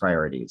admissions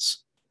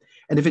priorities.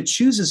 And if it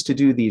chooses to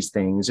do these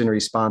things in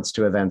response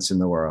to events in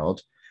the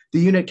world,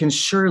 the unit can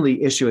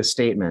surely issue a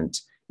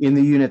statement in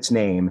the unit's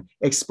name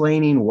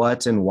explaining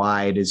what and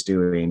why it is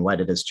doing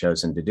what it has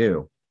chosen to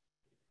do.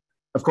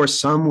 Of course,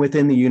 some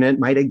within the unit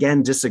might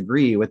again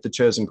disagree with the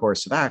chosen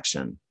course of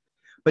action,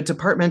 but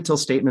departmental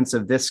statements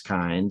of this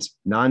kind,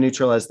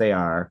 non-neutral as they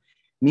are,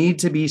 need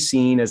to be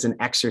seen as an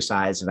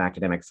exercise of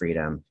academic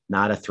freedom,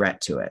 not a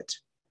threat to it.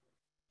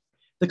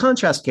 The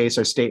contrast case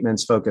are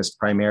statements focused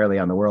primarily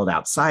on the world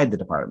outside the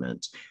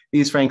department.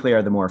 These, frankly,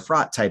 are the more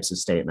fraught types of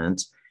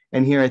statements.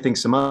 And here I think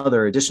some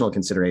other additional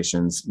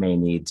considerations may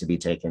need to be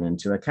taken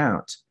into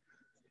account.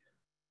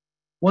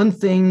 One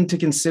thing to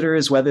consider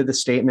is whether the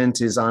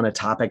statement is on a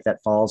topic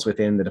that falls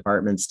within the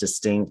department's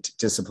distinct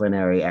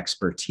disciplinary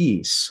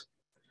expertise.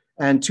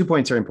 And 2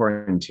 points are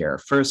important here.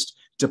 First,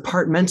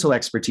 departmental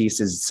expertise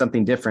is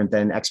something different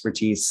than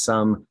expertise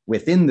some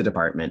within the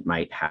department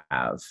might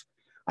have.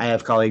 I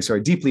have colleagues who are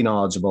deeply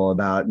knowledgeable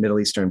about Middle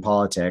Eastern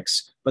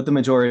politics, but the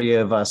majority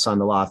of us on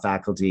the law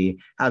faculty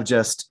have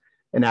just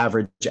an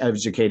average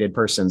educated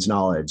person's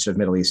knowledge of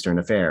Middle Eastern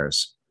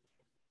affairs.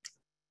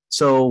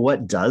 So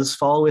what does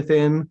fall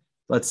within,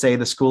 let's say,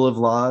 the School of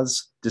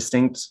Law's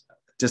distinct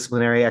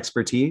disciplinary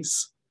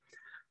expertise?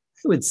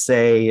 I would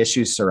say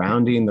issues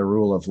surrounding the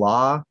rule of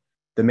law,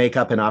 the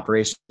makeup and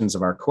operations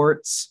of our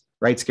courts,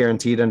 rights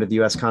guaranteed under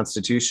the US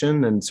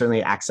Constitution, and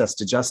certainly access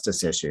to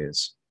justice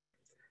issues.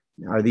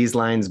 Are these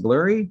lines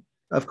blurry?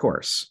 Of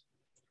course.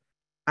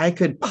 I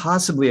could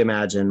possibly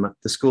imagine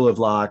the School of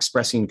Law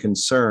expressing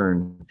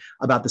concern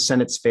about the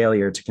Senate's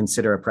failure to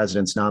consider a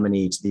president's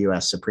nominee to the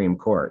US Supreme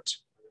Court.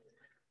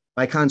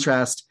 By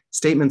contrast,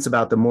 statements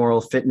about the moral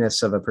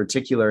fitness of a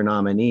particular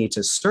nominee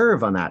to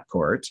serve on that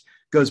court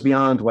goes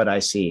beyond what I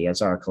see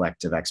as our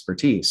collective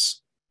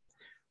expertise.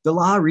 The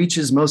law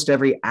reaches most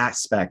every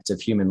aspect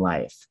of human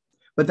life,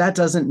 but that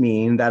doesn't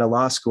mean that a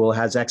law school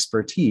has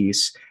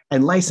expertise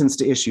and license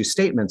to issue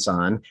statements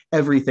on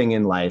everything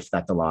in life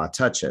that the law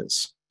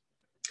touches.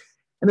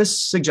 And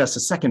this suggests a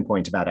second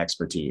point about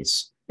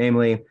expertise,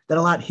 namely that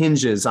a lot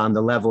hinges on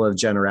the level of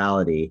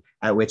generality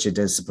at which a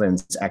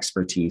discipline's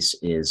expertise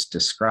is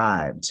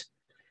described.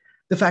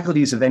 The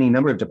faculties of any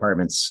number of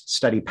departments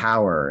study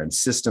power and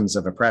systems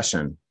of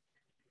oppression.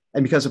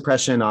 And because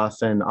oppression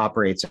often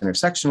operates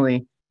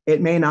intersectionally,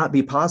 it may not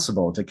be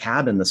possible to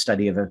cabin the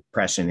study of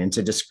oppression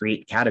into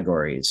discrete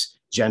categories,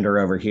 gender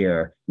over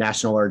here,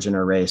 national origin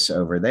or race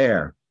over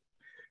there.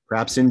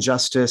 Perhaps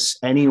injustice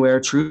anywhere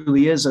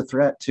truly is a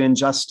threat to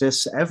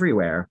injustice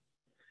everywhere.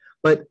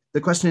 But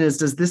the question is,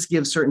 does this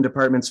give certain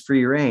departments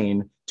free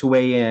rein to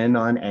weigh in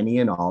on any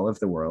and all of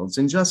the world's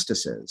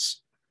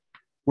injustices?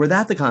 Were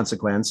that the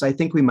consequence, I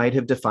think we might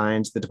have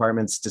defined the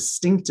department's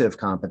distinctive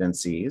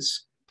competencies,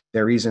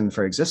 their reason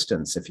for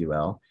existence, if you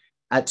will,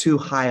 at too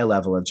high a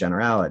level of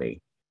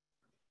generality.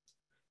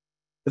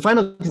 The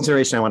final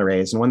consideration I want to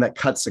raise, and one that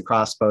cuts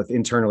across both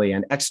internally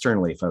and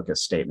externally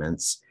focused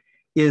statements,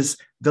 is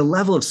the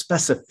level of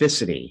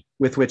specificity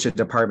with which a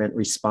department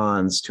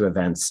responds to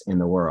events in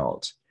the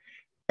world.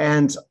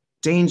 And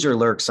danger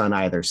lurks on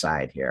either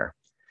side here.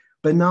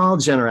 Banal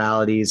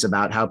generalities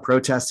about how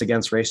protests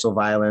against racial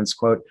violence,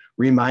 quote,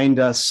 remind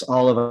us,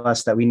 all of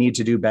us, that we need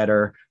to do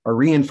better or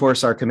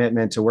reinforce our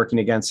commitment to working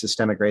against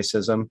systemic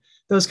racism,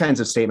 those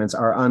kinds of statements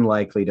are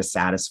unlikely to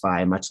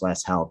satisfy, much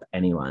less help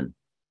anyone.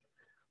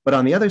 But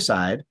on the other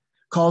side,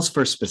 calls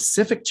for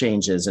specific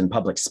changes in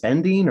public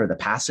spending or the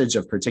passage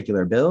of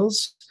particular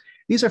bills,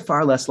 these are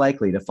far less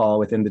likely to fall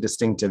within the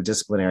distinctive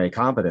disciplinary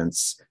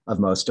competence of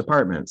most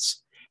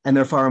departments. And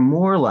they're far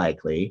more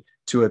likely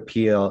to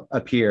appear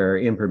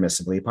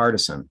impermissibly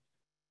partisan.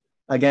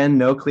 Again,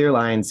 no clear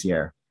lines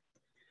here.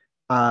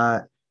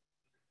 The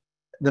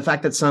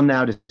fact that some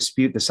now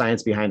dispute the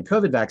science behind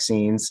COVID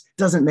vaccines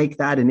doesn't make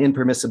that an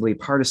impermissibly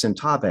partisan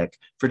topic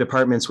for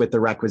departments with the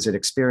requisite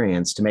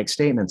experience to make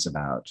statements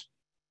about.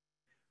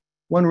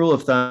 One rule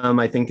of thumb,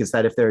 I think, is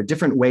that if there are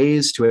different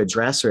ways to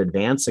address or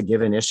advance a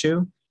given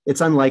issue, it's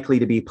unlikely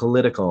to be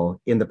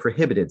political in the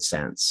prohibited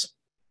sense.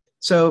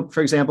 So, for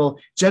example,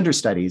 gender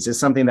studies is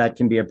something that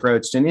can be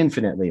approached in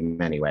infinitely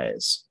many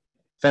ways.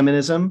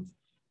 Feminism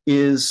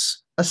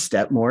is a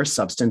step more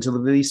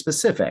substantively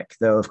specific,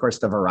 though, of course,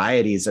 the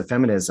varieties of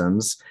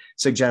feminisms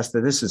suggest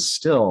that this is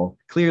still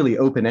clearly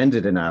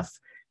open-ended enough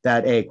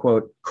that a,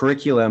 quote,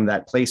 curriculum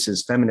that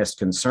places feminist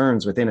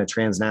concerns within a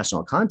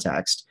transnational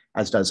context,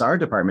 as does our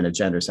Department of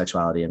Gender,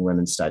 Sexuality, and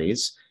Women's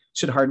Studies,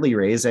 should hardly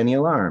raise any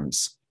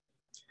alarms.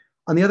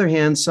 On the other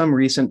hand, some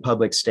recent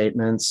public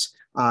statements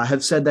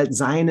have said that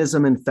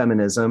Zionism and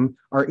feminism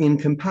are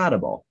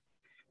incompatible.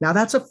 Now,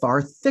 that's there's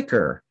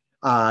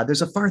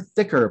a far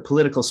thicker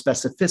political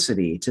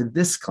specificity to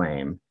this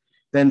claim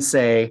than,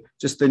 say,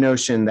 just the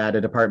notion that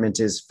a department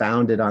is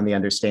founded on the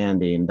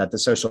understanding that the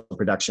social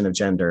production of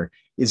gender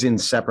is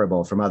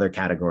inseparable from other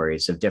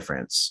categories of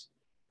difference.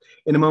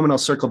 In a moment, I'll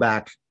circle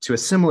back to a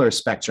similar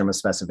spectrum of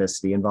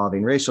specificity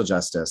involving racial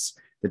justice,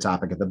 the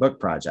topic of the book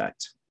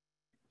project.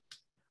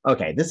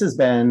 Okay, this has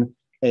been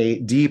a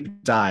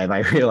deep dive, I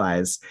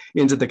realize,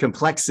 into the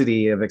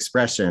complexity of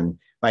expression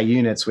by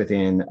units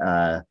within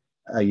a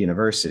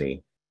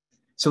university.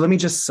 So let me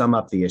just sum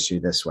up the issue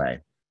this way.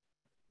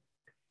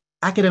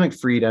 Academic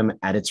freedom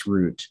at its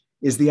root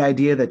is the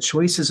idea that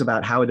choices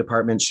about how a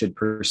department should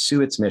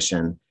pursue its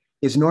mission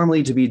is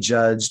normally to be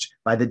judged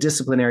by the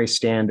disciplinary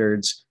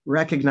standards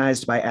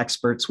recognized by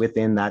experts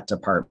within that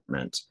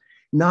department,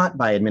 not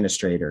by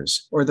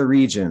administrators or the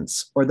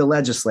regents or the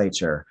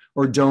legislature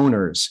or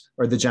donors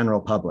or the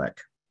general public.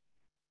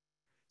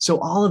 So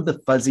all of the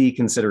fuzzy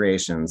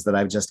considerations that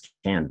I've just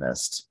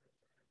canvassed,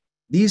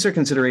 these are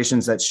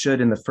considerations that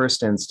should, in the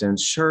first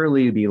instance,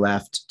 surely be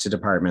left to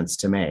departments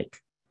to make.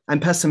 I'm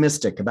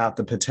pessimistic about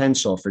the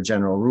potential for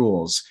general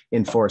rules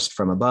enforced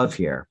from above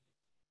here.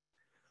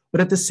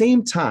 But at the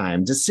same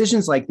time,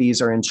 decisions like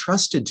these are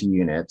entrusted to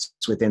units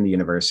within the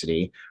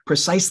university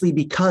precisely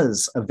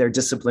because of their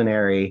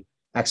disciplinary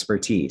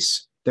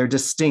expertise, their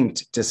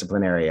distinct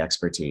disciplinary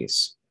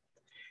expertise.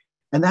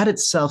 And that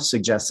itself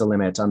suggests a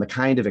limit on the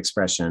kind of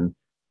expression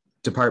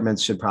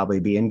departments should probably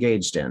be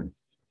engaged in.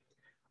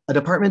 A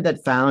department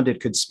that found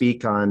it could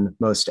speak on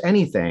most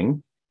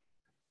anything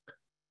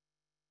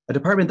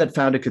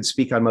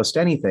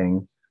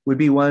would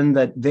be one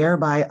that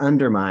thereby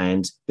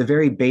undermined the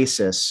very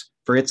basis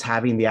for its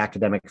having the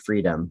academic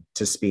freedom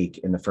to speak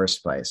in the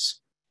first place.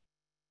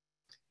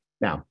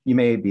 Now, you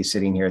may be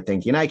sitting here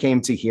thinking, I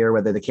came to hear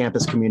whether the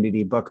Campus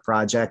Community Book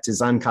Project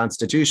is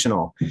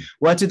unconstitutional.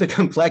 What do the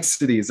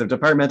complexities of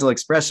departmental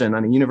expression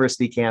on a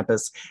university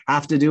campus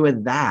have to do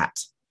with that?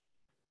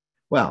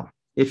 Well,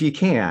 if you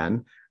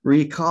can,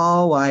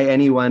 recall why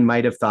anyone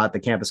might have thought the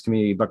Campus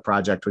Community Book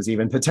Project was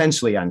even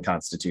potentially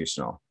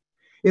unconstitutional.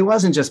 It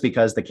wasn't just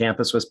because the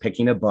campus was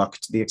picking a book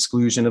to the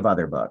exclusion of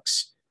other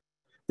books.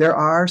 There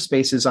are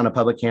spaces on a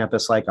public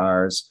campus like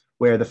ours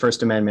where the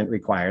First Amendment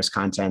requires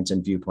content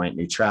and viewpoint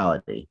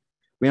neutrality.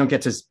 We don't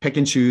get to pick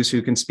and choose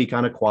who can speak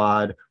on a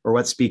quad or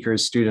what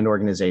speakers student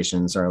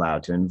organizations are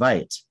allowed to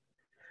invite.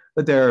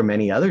 But there are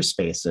many other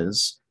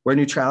spaces where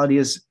neutrality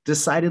is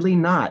decidedly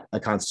not a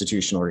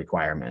constitutional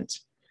requirement.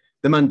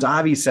 The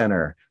Mondavi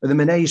Center or the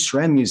Menei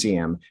Shrem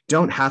Museum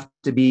don't have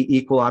to be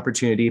equal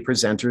opportunity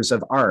presenters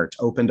of art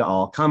open to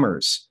all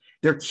comers.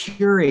 They're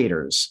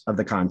curators of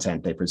the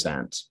content they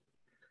present.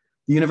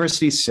 The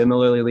university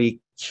similarly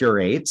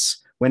curates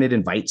when it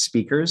invites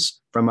speakers,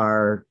 from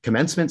our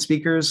commencement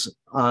speakers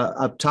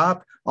up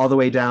top all the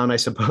way down, I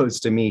suppose,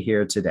 to me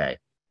here today.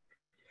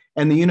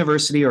 and the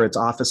university or its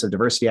Office of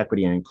Diversity,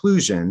 Equity, and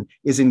Inclusion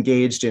is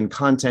engaged in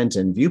content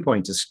and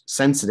viewpoint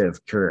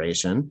sensitive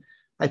curation,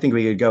 I think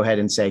we could go ahead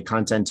and say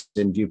content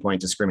and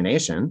viewpoint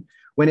discrimination,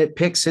 when it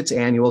picks its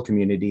annual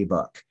community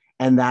book.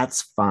 And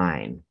that's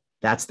fine.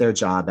 That's their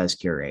job as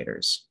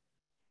curators.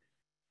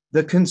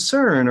 The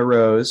concern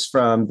arose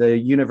from the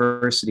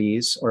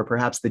universities, or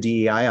perhaps the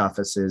DEI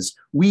office's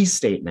we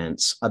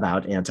statements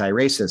about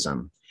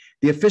anti-racism,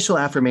 the official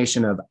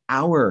affirmation of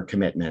our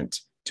commitment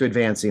to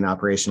advancing,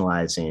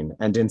 operationalizing,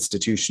 and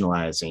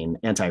institutionalizing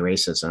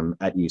anti-racism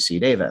at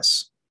UC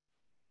Davis.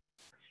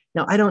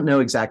 Now, I don't know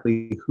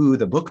exactly who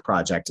the book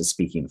project is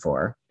speaking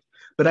for,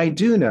 but I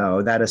do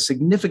know that a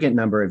significant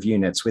number of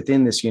units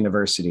within this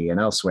university and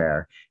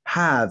elsewhere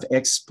have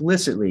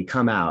explicitly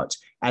come out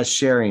as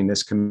sharing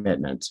this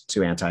commitment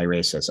to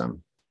anti-racism.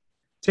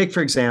 Take,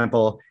 for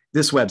example,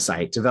 this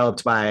website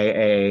developed by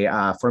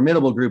a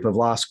formidable group of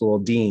law school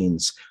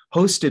deans,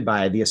 hosted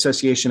by the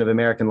Association of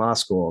American Law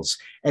Schools,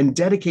 and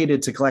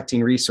dedicated to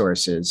collecting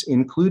resources,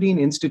 including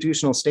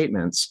institutional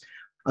statements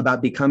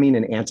about becoming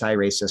an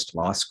anti-racist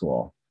law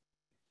school.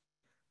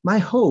 My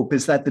hope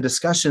is that the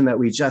discussion that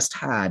we just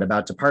had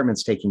about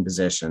departments taking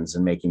positions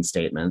and making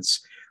statements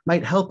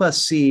might help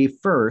us see,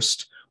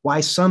 first,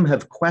 why some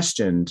have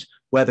questioned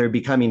whether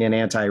becoming an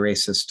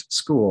anti-racist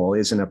school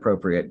is an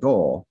appropriate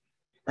goal,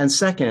 and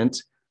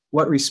second,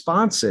 what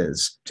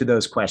responses to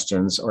those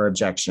questions or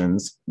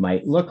objections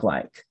might look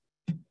like.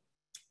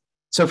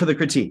 So for the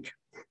critique,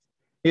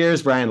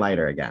 here's Brian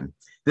Leiter again,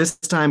 this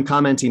time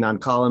commenting on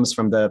columns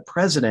from the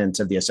president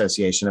of the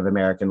Association of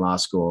American Law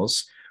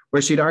Schools,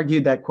 where she'd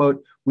argued that,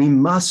 quote, we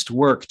must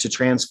work to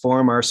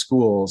transform our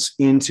schools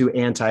into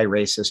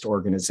anti-racist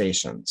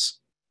organizations.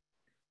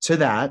 To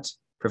that,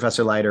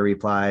 Professor Leiter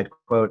replied,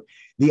 quote,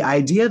 the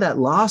idea that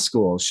law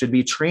schools should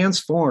be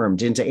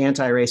transformed into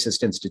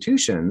anti-racist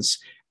institutions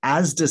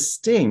as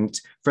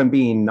distinct from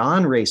being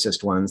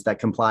non-racist ones that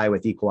comply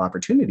with equal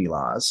opportunity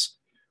laws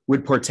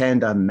would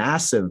portend a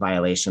massive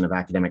violation of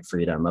academic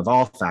freedom of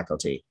all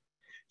faculty,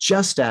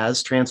 just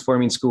as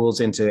transforming schools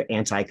into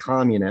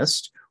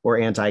anti-communist or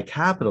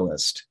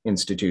anti-capitalist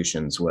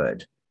institutions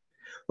would.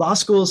 Law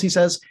schools, he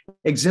says,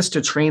 exist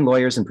to train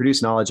lawyers and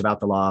produce knowledge about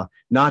the law,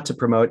 not to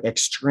promote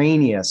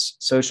extraneous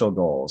social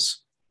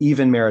goals,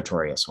 even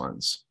meritorious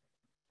ones.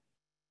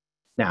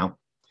 Now,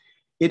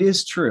 it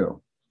is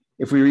true,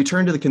 if we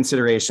return to the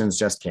considerations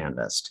just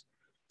canvassed,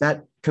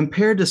 that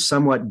compared to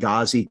somewhat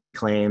gauzy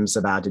claims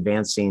about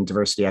advancing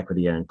diversity,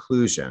 equity, and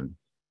inclusion,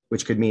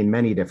 which could mean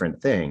many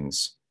different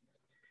things,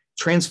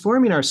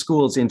 transforming our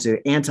schools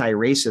into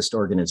anti-racist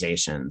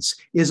organizations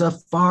is a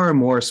far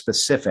more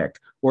specific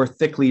or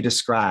thickly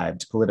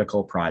described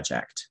political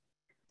project.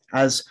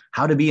 As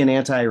How to Be an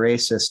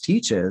Anti-Racist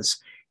teaches,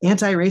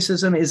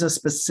 anti-racism is a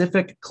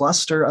specific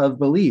cluster of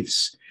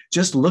beliefs.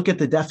 Just look at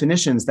the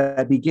definitions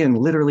that begin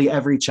literally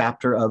every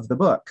chapter of the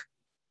book.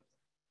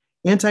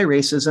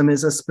 Anti-racism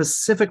is a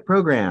specific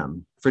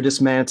program for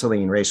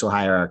dismantling racial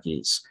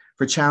hierarchies,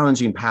 for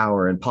challenging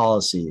power and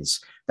policies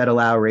that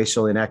allow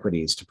racial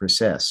inequities to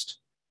persist.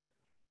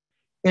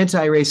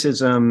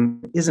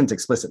 Anti-racism isn't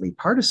explicitly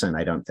partisan,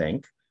 I don't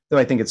think, though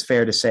I think it's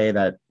fair to say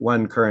that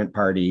one current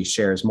party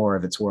shares more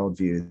of its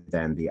worldview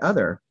than the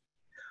other.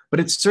 But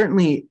it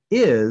certainly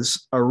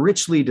is a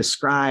richly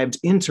described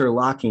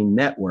interlocking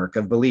network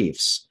of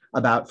beliefs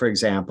about, for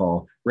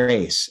example,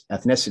 race,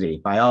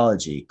 ethnicity,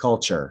 biology,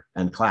 culture,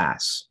 and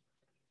class.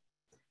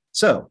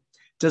 So,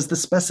 does the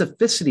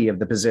specificity of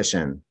the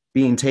position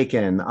being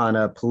taken on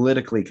a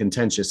politically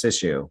contentious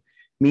issue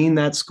mean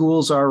that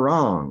schools are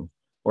wrong,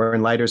 or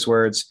in Leiter's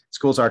words,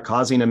 schools are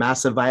causing a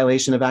massive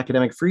violation of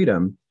academic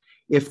freedom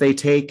if they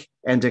take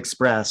and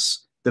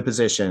express the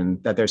position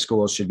that their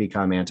schools should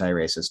become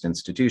anti-racist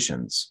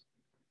institutions?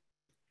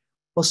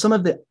 Well, some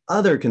of the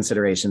other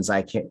considerations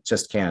I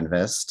just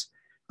canvassed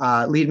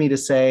lead me to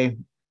say,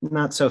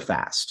 not so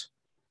fast.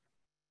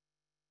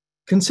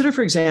 Consider,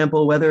 for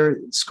example, whether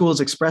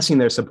schools expressing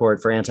their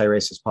support for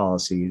anti-racist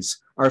policies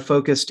are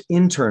focused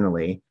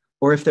internally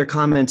or if they're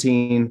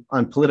commenting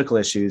on political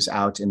issues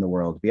out in the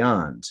world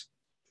beyond.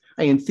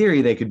 In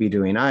theory, they could be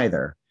doing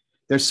either.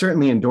 They're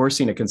certainly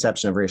endorsing a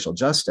conception of racial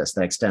justice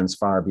that extends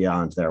far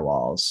beyond their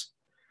walls.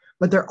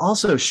 But they're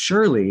also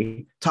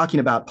surely talking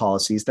about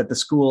policies that the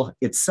school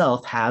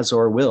itself has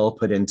or will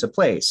put into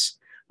place,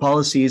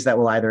 policies that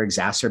will either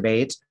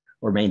exacerbate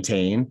or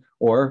maintain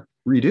or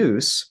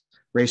reduce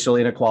racial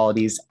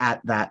inequalities at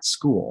that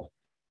school.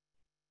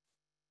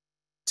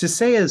 To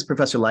say, as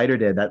Professor Leiter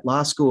did, that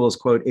law schools,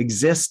 quote,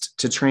 exist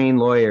to train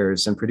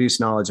lawyers and produce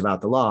knowledge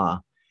about the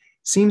law,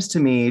 seems to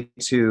me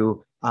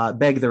to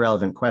beg the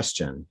relevant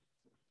question.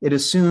 It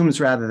assumes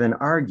rather than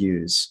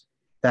argues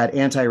that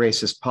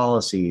anti-racist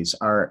policies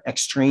are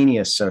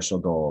extraneous social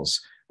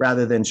goals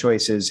rather than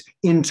choices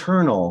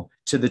internal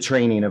to the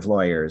training of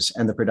lawyers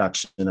and the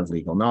production of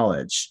legal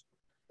knowledge.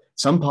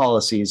 Some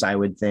policies, I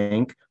would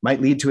think,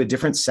 might lead to a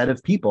different set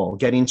of people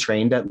getting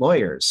trained as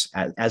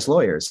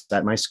lawyers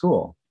at my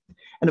school.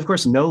 And of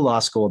course, no law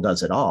school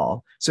does it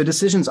all. So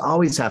decisions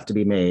always have to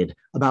be made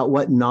about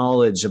what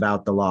knowledge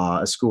about the law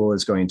a school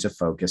is going to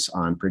focus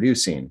on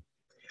producing.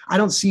 I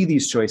don't see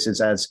these choices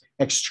as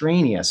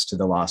extraneous to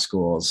the law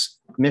school's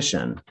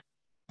mission,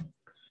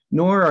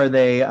 nor are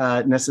they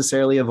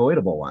necessarily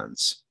avoidable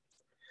ones.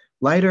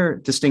 Leiter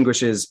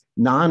distinguishes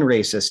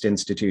non-racist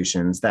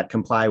institutions that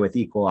comply with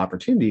equal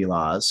opportunity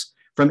laws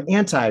from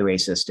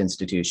anti-racist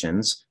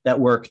institutions that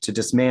work to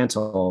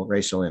dismantle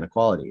racial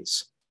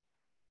inequalities.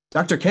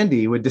 Dr.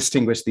 Kendi would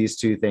distinguish these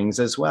two things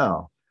as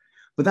well.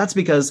 But that's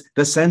because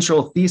the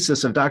central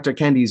thesis of Dr.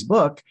 Kendi's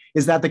book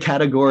is that the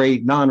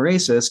category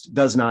non-racist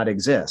does not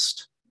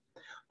exist.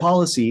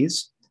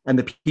 Policies and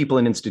the people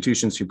and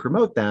institutions who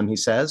promote them, he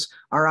says,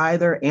 are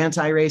either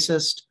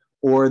anti-racist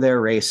or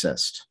they're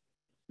racist.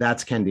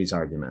 That's Kendi's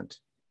argument.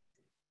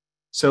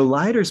 So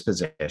Leiter's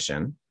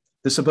position,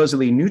 the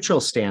supposedly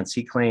neutral stance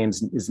he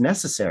claims is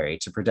necessary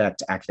to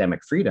protect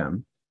academic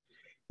freedom,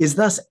 is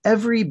thus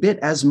every bit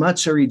as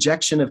much a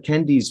rejection of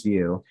Kendi's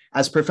view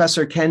as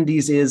Professor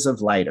Kendi's is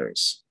of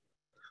Leiter's.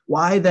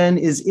 Why then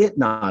is it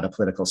not a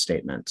political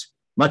statement,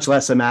 much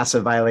less a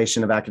massive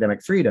violation of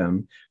academic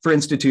freedom for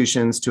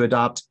institutions to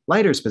adopt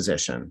Leiter's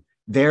position,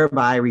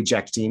 thereby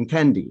rejecting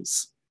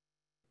Kendi's?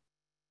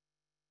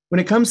 When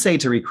it comes, say,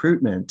 to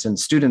recruitment and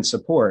student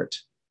support,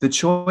 the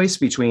choice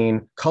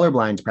between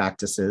colorblind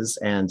practices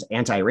and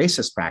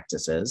anti-racist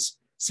practices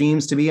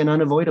seems to be an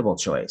unavoidable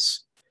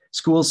choice.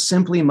 Schools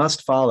simply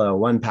must follow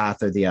one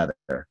path or the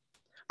other.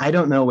 I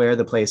don't know where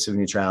the place of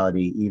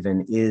neutrality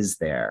even is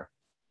there.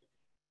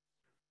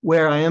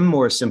 Where I am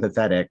more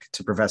sympathetic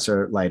to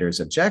Professor Leiter's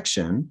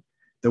objection,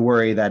 the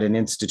worry that an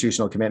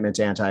institutional commitment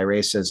to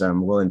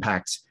anti-racism will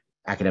impact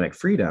academic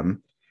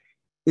freedom,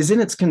 is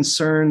in its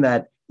concern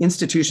that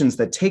institutions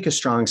that take a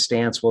strong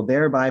stance will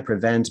thereby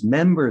prevent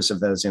members of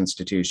those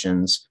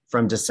institutions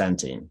from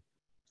dissenting.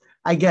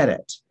 I get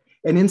it.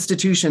 An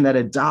institution that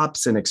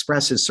adopts and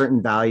expresses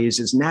certain values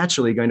is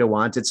naturally going to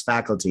want its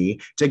faculty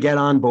to get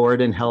on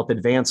board and help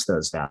advance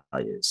those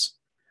values.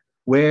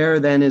 Where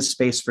then is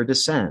space for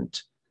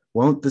dissent?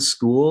 Won't the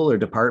school or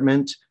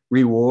department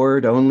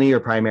reward only or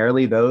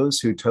primarily those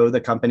who toe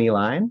the company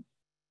line?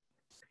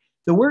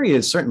 The worry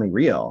is certainly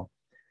real,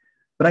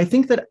 but I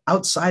think that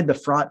outside the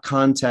fraught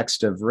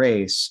context of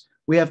race,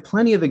 we have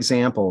plenty of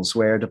examples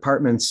where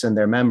departments and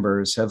their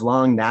members have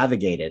long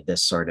navigated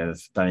this sort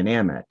of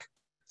dynamic.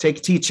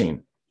 Take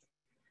teaching.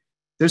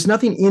 There's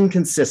nothing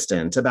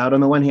inconsistent about, on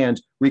the one hand,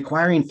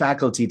 requiring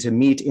faculty to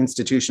meet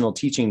institutional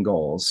teaching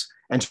goals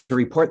and to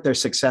report their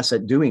success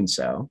at doing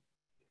so,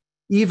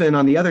 even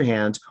on the other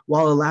hand,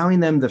 while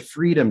allowing them the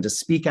freedom to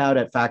speak out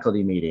at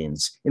faculty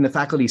meetings, in the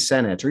faculty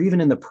senate, or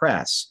even in the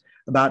press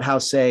about how,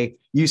 say,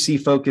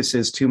 UC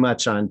focuses too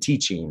much on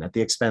teaching at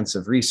the expense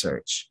of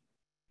research.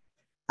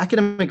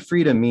 Academic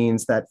freedom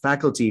means that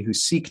faculty who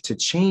seek to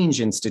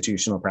change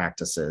institutional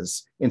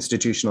practices,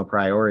 institutional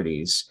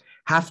priorities,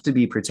 have to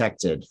be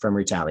protected from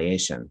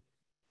retaliation.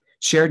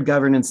 Shared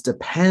governance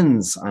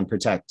depends on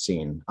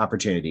protecting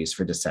opportunities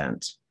for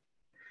dissent.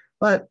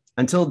 But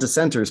until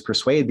dissenters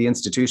persuade the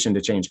institution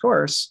to change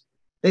course,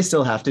 they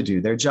still have to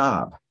do their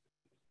job.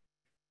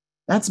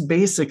 That's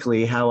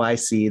basically how I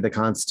see the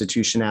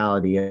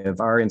constitutionality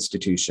of our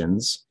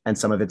institutions and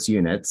some of its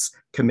units'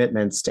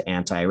 commitments to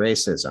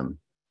anti-racism.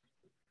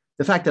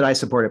 The fact that I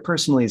support it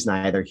personally is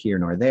neither here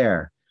nor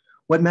there.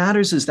 What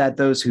matters is that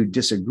those who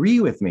disagree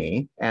with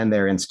me and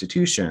their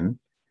institution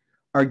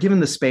are given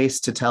the space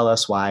to tell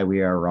us why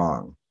we are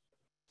wrong.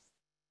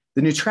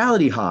 The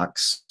neutrality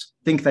hawks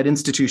think that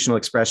institutional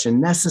expression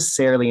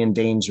necessarily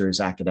endangers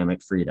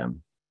academic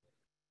freedom.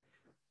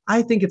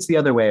 I think it's the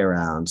other way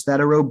around, that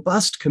a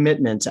robust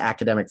commitment to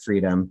academic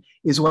freedom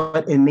is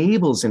what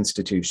enables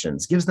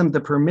institutions, gives them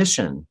the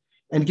permission,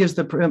 and gives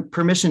the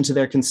permission to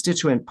their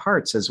constituent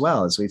parts as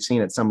well, as we've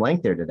seen at some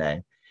length here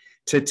today,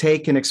 to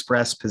take and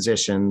express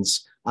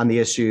positions on the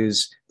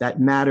issues that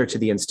matter to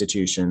the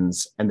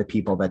institutions and the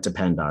people that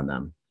depend on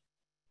them.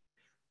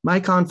 My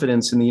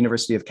confidence in the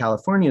University of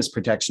California's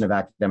protection of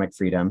academic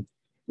freedom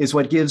is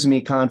what gives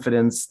me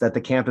confidence that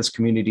the Campus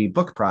Community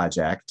Book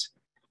Project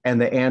and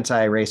the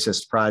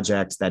anti-racist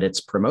project that it's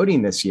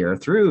promoting this year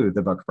through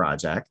the book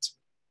project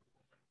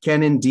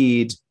can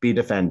indeed be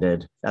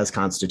defended as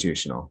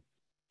constitutional.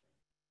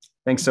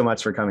 Thanks so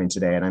much for coming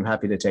today, and I'm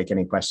happy to take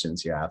any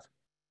questions you have.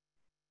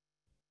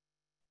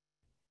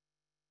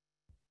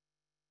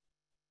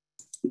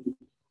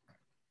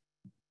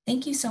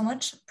 Thank you so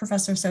much,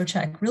 Professor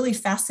Soucek. Really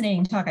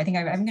fascinating talk. I think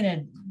I'm going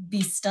to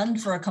be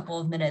stunned for a couple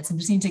of minutes and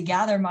just need to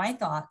gather my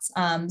thoughts.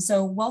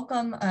 So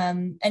welcome.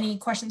 Any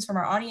questions from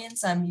our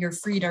audience? You're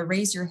free to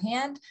raise your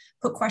hand,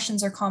 put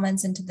questions or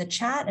comments into the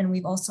chat, and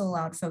we've also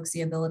allowed folks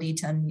the ability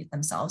to unmute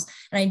themselves.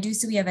 And I do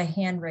see we have a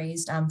hand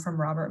raised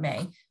from Robert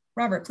May.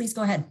 Robert, please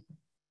go ahead.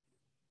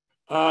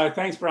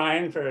 Thanks,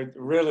 Brian, for a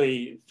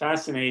really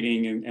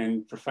fascinating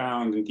and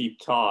profound and deep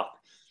talk.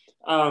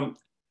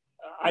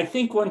 I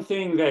think one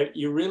thing that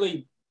you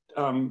really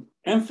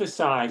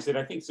emphasize that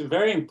I think is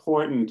very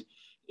important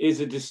is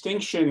a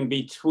distinction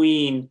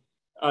between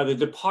the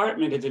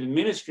department as an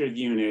administrative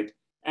unit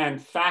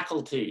and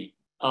faculty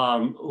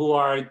who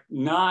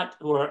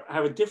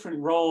have a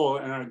different role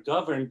and are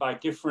governed by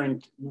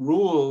different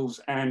rules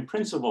and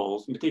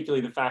principles, and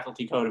particularly the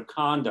faculty code of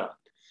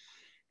conduct.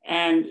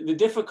 And the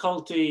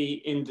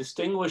difficulty in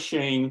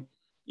distinguishing,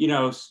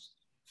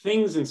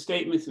 things and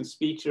statements and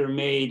speech are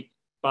made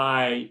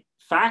by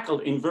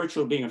faculty in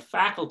virtue of being a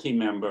faculty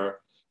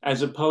member,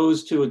 as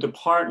opposed to a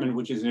department,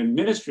 which is an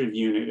administrative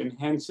unit, and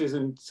hence is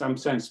in some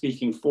sense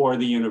speaking for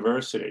the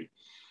university.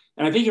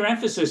 And I think your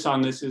emphasis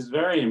on this is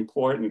very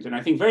important. And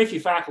I think very few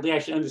faculty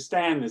actually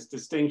understand this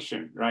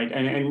distinction, right?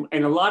 And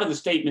a lot of the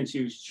statements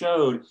you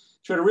showed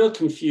a real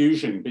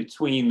confusion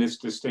between this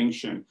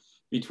distinction,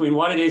 between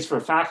what it is for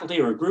a faculty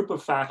or a group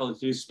of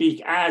faculty to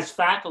speak as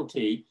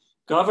faculty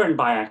governed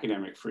by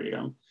academic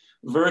freedom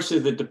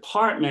versus the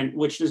department,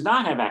 which does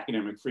not have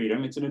academic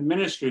freedom. It's an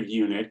administrative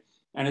unit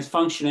and is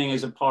functioning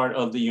as a part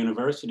of the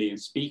university and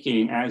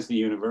speaking as the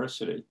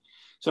university.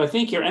 So I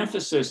think your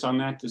emphasis on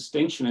that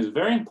distinction is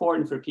very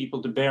important for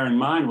people to bear in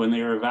mind when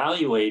they are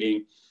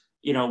evaluating,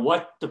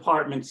 what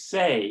departments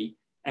say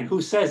and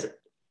who says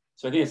it.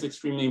 So I think it's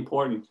extremely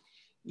important.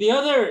 The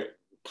other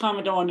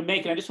comment I wanted to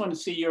make, and I just want to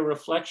see your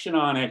reflection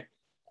on it,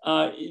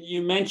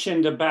 you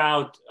mentioned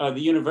about the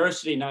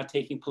university not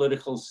taking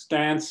political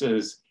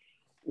stances.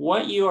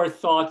 What your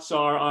thoughts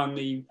are on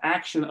the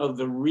action of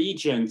the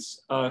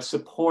regents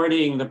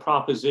supporting the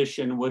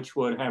proposition which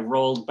would have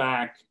rolled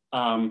back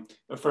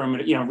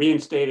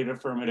reinstated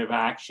affirmative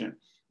action,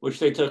 which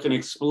they took an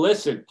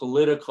explicit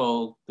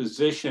political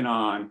position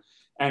on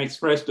and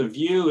expressed a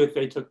view that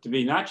they took to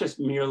be not just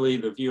merely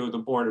the view of the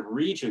Board of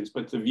Regents,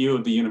 but the view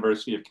of the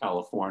University of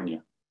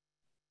California.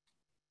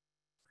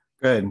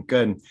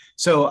 Good.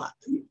 So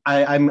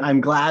I'm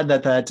glad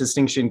that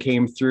distinction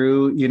came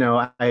through.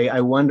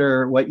 I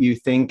wonder what you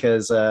think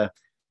as a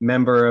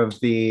member of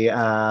the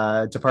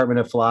Department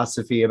of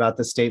Philosophy about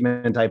the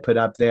statement I put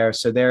up there.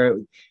 So there,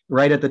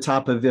 right at the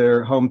top of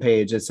their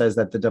homepage, it says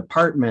that the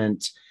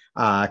department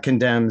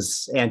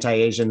condemns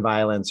anti-Asian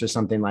violence or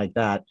something like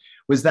that.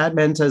 Was that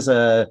meant as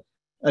a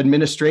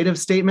administrative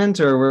statement,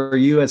 or were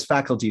you as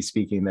faculty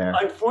speaking there?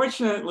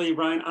 Unfortunately,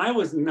 Ryan, I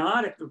was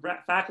not at the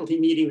faculty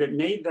meeting that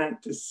made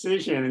that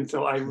decision, and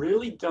so I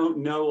really don't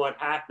know what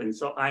happened.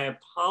 So I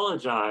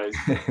apologize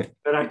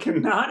that I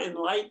cannot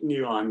enlighten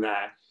you on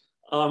that.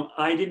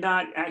 I did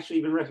not actually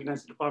even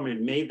recognize the department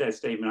had made that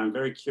statement. I'm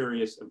very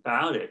curious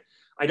about it.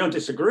 I don't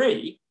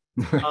disagree,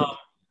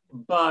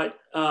 but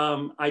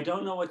I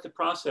don't know what the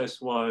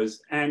process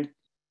was. And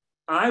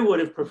I would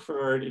have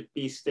preferred it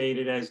be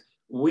stated as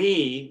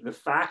we, the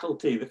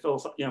faculty, the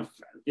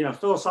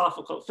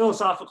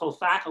philosophical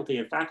faculty,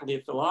 a faculty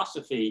of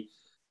philosophy,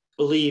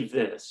 believe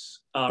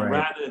this, right,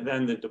 rather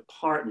than the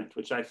department,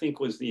 which I think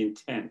was the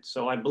intent.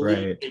 So I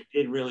believe it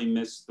did really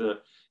miss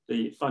the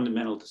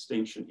fundamental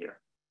distinction here.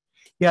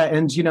 Yeah,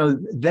 and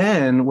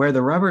then where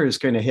the rubber is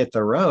going to hit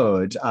the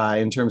road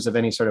in terms of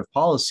any sort of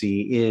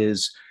policy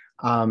is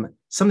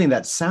something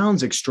that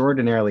sounds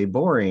extraordinarily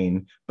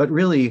boring, but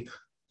really,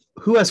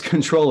 who has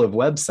control of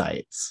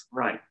websites?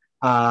 Right.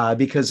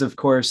 Because of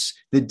course,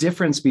 the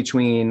difference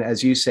between,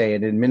 as you say,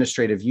 an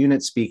administrative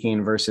unit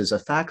speaking versus a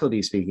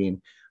faculty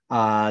speaking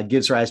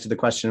gives rise to the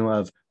question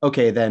of,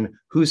 okay, then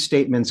whose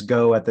statements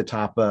go at the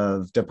top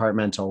of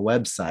departmental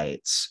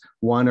websites?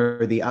 One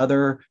or the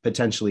other,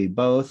 potentially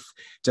both,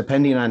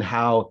 depending on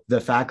how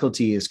the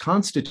faculty is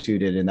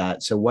constituted in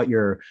that. So what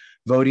your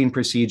voting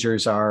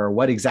procedures are,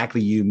 what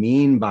exactly you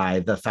mean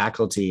by the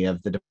faculty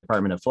of the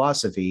Department of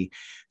Philosophy,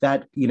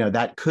 that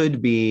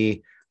could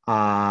be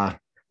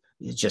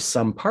just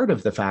some part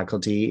of the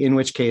faculty, in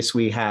which case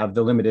we have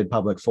the limited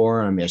public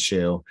forum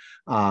issue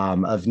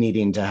of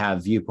needing to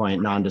have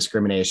viewpoint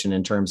non-discrimination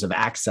in terms of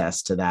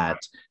access to that,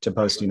 to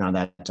posting on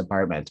that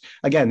department.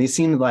 Again, these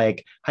seem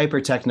like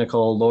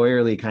hyper-technical,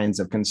 lawyerly kinds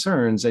of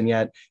concerns, and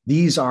yet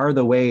these are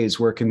the ways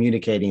we're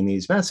communicating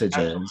these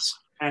messages.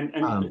 And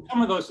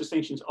some of those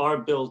distinctions are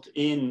built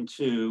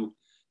into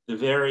the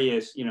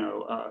various,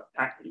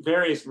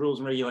 various rules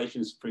and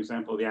regulations, for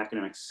example, the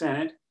Academic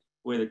Senate,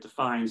 where it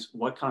defines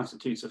what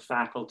constitutes a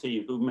faculty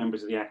and who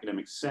members of the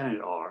Academic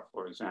Senate are,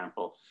 for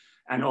example,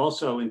 and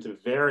also into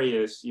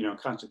various,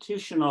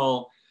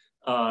 constitutional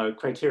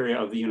criteria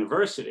of the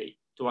university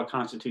to what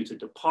constitutes a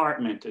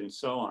department and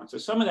so on. So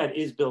some of that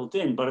is built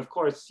in, but of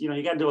course, you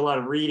got to do a lot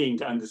of reading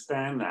to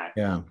understand that.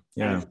 Yeah.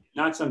 And it's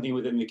not something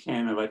within the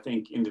canon of, I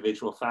think,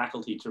 individual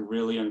faculty to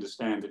really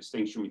understand the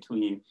distinction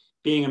between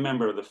being a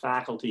member of the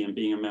faculty and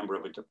being a member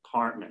of a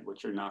department,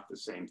 which are not the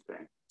same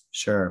thing.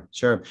 Sure.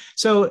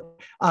 So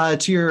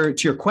to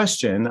your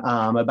question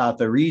about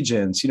the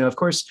regents, of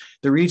course,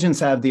 the regents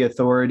have the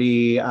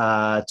authority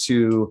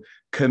to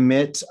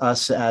commit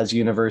us as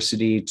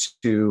university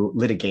to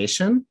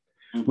litigation,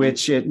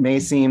 which it may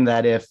seem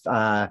that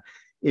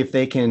if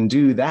they can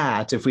do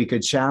that, if we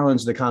could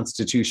challenge the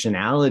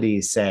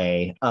constitutionality,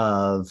 say,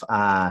 of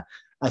a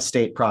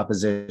state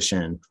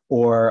proposition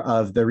or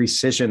of the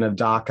rescission of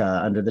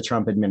DACA under the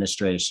Trump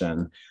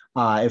administration,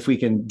 if we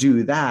can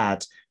do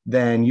that,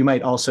 then you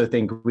might also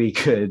think we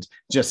could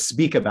just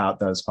speak about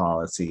those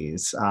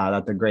policies,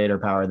 that the greater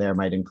power there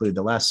might include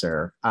the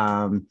lesser.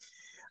 On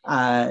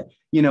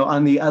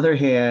the other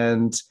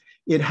hand,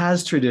 it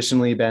has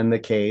traditionally been the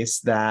case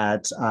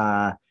that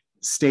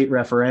state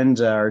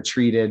referenda are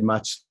treated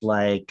much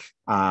like,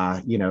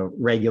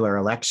 regular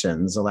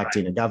elections,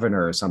 electing a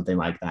governor or something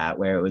like that,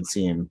 where it would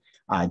seem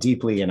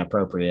deeply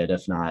inappropriate,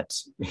 if not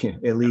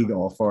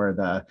illegal, for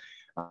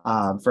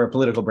a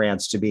political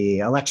branch to be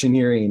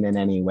electioneering in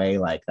any way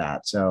like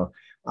that. So,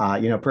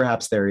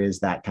 perhaps there is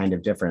that kind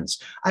of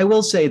difference. I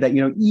will say that,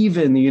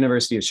 even the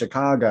University of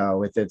Chicago,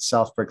 with its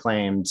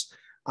self-proclaimed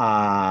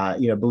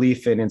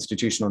belief in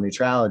institutional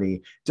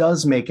neutrality,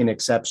 does make an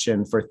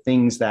exception for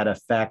things that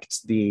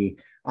affect the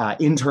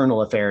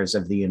internal affairs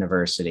of the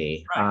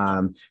university.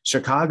 Right.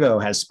 Chicago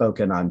has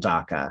spoken on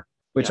DACA,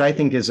 which I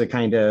think is a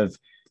kind of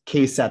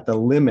case at the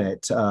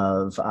limit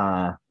of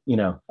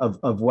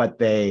what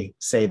they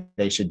say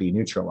they should be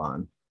neutral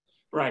on.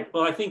 Right.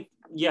 Well, I think,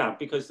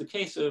 because the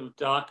case of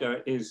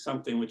DACA is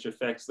something which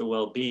affects the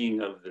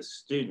well-being of the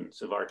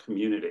students of our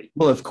community.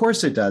 Well, of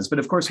course it does. But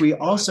of course, we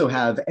also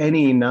have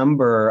any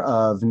number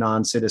of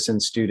non-citizen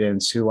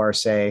students who are,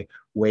 say,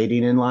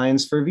 waiting in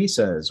lines for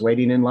visas,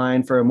 waiting in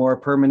line for a more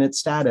permanent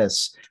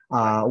status,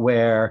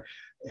 where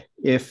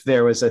if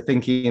there was a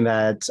thinking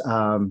that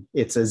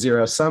it's a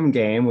zero-sum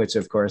game, which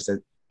of course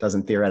it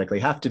doesn't theoretically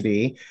have to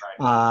be,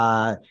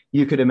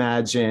 you could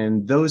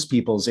imagine those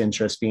people's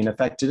interests being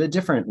affected a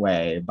different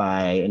way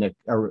by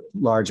a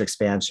large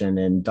expansion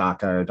in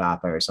DACA or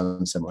DAPA or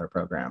some similar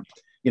program.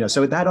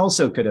 So that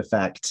also could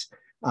affect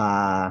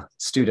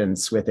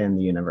students within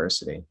the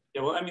university.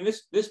 Yeah, well, I mean,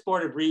 this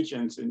Board of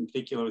Regents, in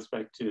particular with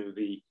respect to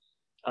the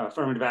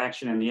affirmative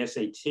action and the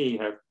SAT,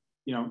 have,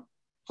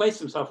 placed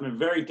themselves in a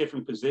very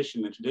different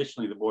position than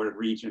traditionally the Board of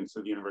Regents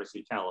of the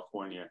University of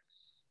California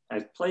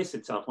has placed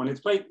itself. When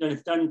it's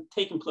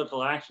taken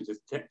political actions, it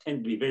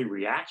tend to be very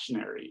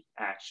reactionary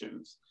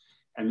actions.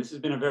 And this has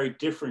been a very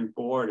different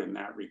board in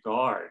that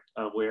regard,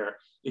 where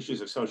issues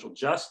of social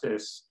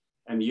justice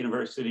and the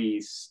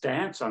university's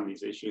stance on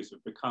these issues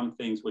have become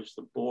things which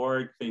the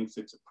board thinks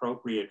it's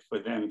appropriate for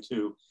them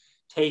to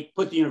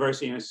put the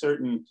university in a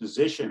certain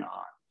position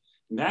on.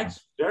 And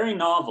that's very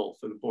novel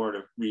for the Board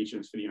of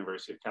Regents for the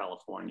University of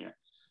California,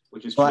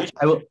 which is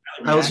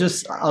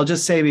I'll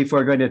just say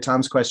before going to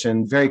Tom's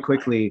question very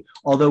quickly,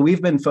 although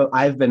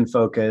I've been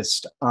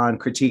focused on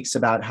critiques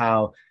about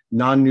how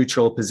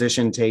non-neutral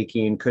position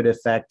taking could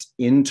affect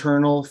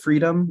internal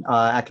freedom,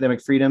 academic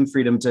freedom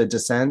to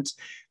dissent.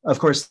 Of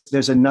course,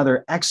 there's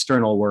another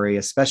external worry,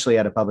 especially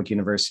at a public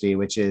university,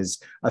 which is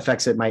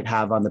effects it might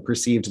have on the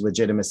perceived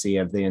legitimacy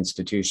of the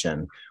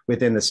institution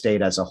within the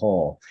state as a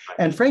whole.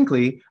 And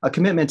frankly, a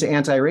commitment to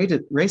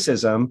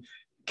anti-racism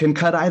can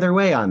cut either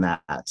way on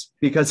that,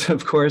 because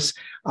of course,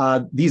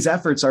 these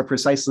efforts are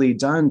precisely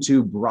done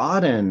to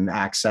broaden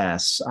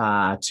access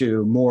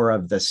to more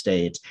of the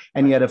state.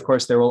 And yet, of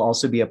course, there will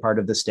also be a part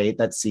of the state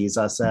that sees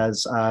us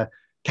as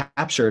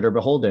captured or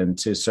beholden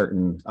to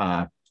certain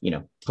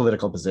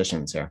political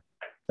positions here.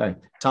 Sorry,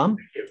 Tom?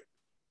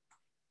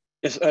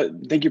 Yes,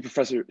 thank you,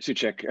 Professor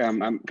Soucek.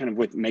 I'm kind of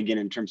with Megan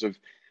in terms of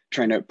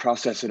trying to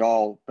process it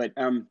all, but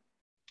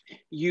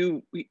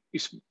you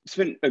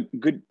spent a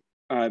good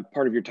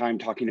part of your time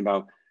talking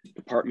about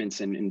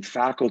departments and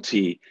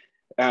faculty,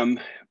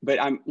 but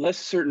I'm less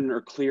certain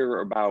or clear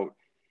about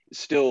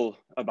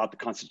the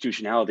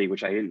constitutionality,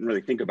 which I didn't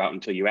really think about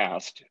until you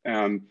asked.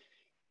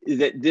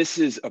 That this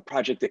is a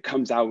project that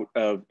comes out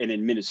of an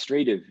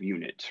administrative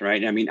unit,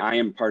 right? I mean, I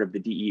am part of the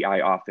DEI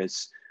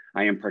office.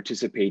 I am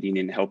participating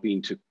in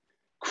helping to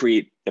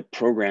create the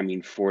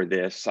programming for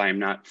this. I am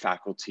not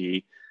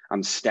faculty,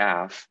 I'm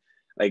staff.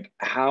 Like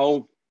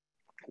I'm,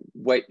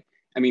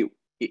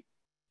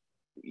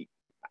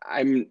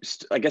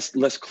 I guess,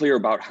 less clear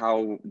about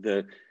how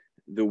the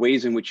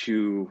ways in which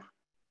you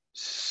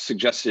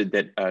suggested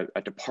that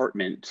a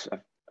department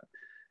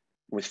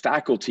with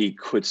faculty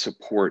could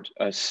support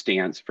a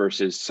stance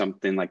versus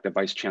something like the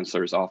Vice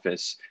Chancellor's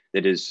office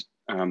that is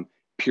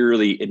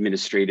purely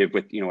administrative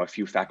with a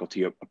few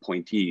faculty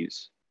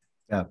appointees.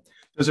 Yeah,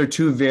 those are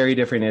two very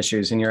different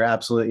issues, and you're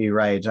absolutely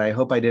right. I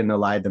hope I didn't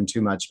elide them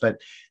too much, but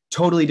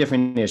totally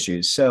different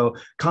issues. So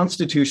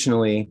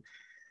constitutionally,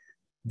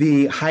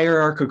 the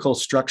hierarchical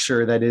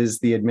structure that is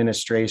the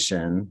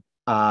administration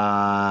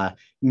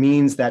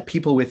means that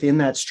people within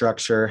that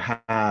structure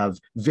have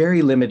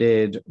very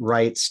limited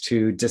rights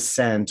to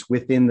dissent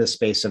within the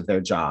space of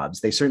their jobs.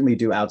 They certainly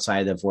do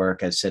outside of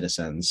work as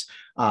citizens,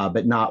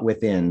 but not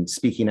within.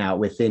 Speaking out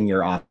within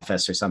your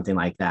office or something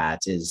like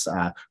that is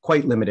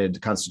quite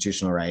limited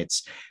constitutional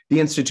rights. The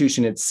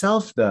institution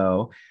itself,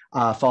 though,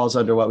 falls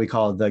under what we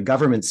call the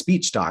government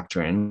speech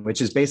doctrine,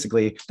 which is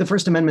basically the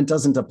First Amendment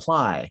doesn't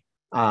apply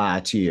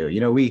to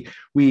you.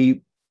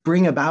 We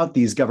bring about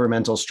these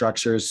governmental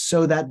structures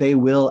so that they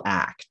will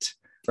act,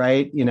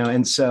 right?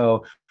 And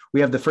so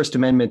we have the First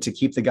Amendment to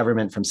keep the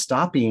government from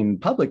stopping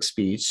public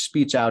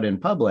speech out in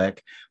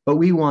public, but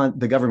we want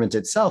the government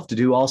itself to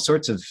do all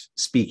sorts of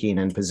speaking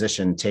and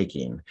position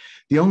taking.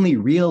 The only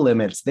real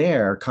limits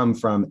there come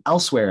from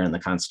elsewhere in the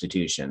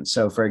Constitution.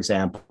 So for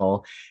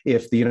example,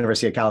 if the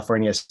University of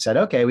California said,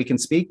 okay, we can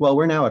speak, well,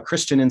 we're now a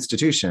Christian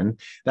institution,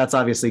 that's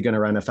obviously going to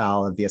run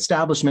afoul of the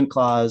Establishment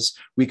Clause.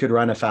 We could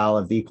run afoul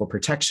of the Equal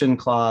Protection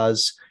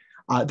Clause.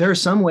 There are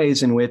some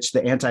ways in which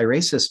the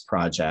Antiracist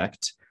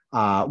Project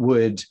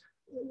would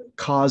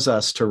cause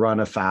us to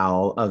run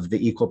afoul of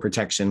the Equal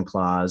Protection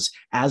Clause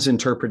as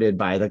interpreted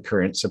by the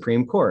current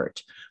Supreme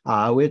Court,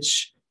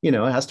 which, it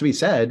has to be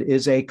said,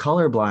 is a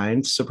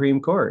colorblind Supreme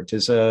Court,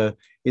 is a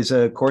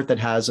court that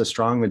has a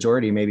strong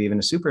majority, maybe even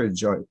a super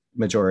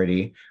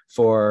majority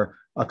for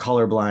a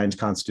colorblind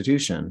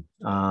constitution.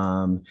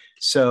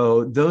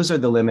 So those are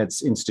the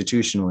limits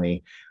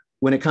institutionally.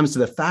 When it comes to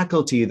the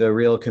faculty, the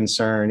real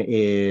concern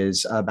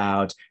is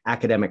about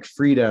academic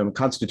freedom,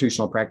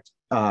 constitutional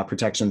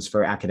protections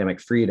for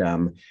academic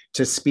freedom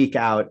to speak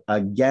out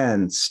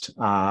against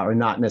or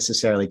not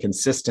necessarily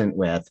consistent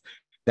with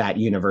that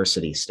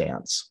university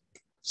stance.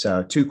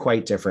 So two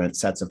quite different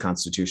sets of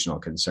constitutional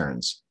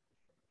concerns.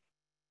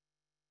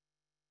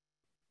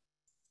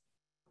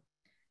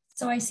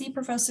 So I see,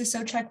 Professor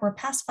Soucek, we're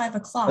past 5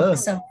 o'clock.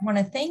 So I want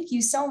to thank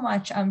you so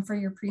much for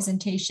your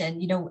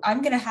presentation.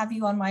 I'm going to have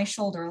you on my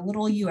shoulder, a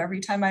little you, every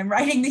time I'm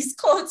writing these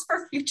quotes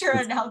for future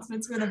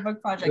announcements for the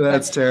book project.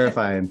 That's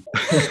terrifying.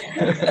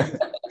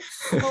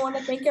 I want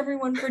to thank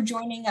everyone for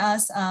joining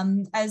us.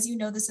 As you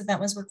know, this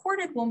event was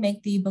recorded. We'll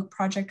make the book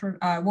project,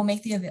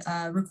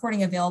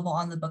 recording available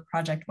on the book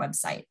project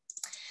website.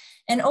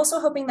 And also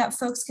hoping that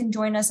folks can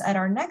join us at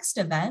our next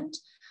event.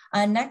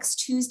 Next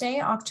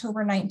Tuesday,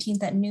 October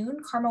 19th at noon,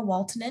 Karma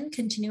Waltonen,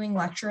 continuing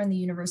lecturer in the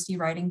University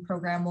Writing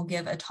Program, will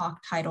give a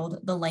talk titled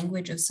The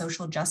Language of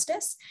Social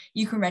Justice.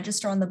 You can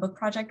register on the book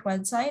project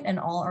website, and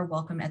all are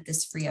welcome at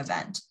this free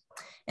event.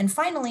 And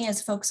finally,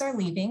 as folks are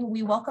leaving,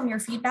 we welcome your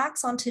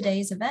feedbacks on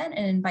today's event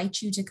and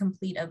invite you to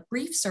complete a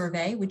brief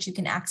survey, which you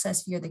can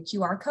access via the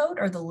QR code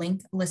or the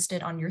link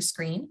listed on your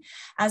screen.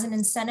 As an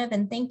incentive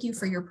and thank you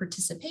for your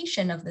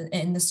participation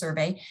in the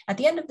survey, at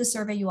the end of the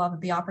survey, you will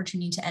have the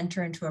opportunity to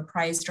enter into a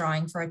prize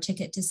drawing for a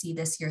ticket to see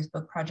this year's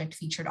book project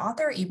featured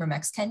author, Ibram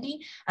X. Kendi,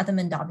 at the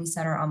Mondavi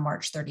Center on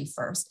March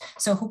 31st.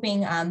 So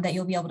hoping that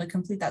you'll be able to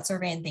complete that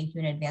survey, and thank you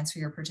in advance for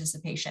your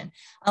participation.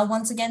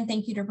 Once again,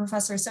 thank you to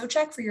Professor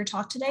Soucek for your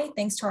talk today.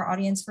 Thanks to our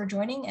audience for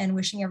joining, and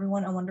wishing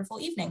everyone a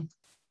wonderful evening.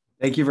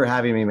 Thank you for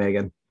having me,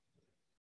 Megan.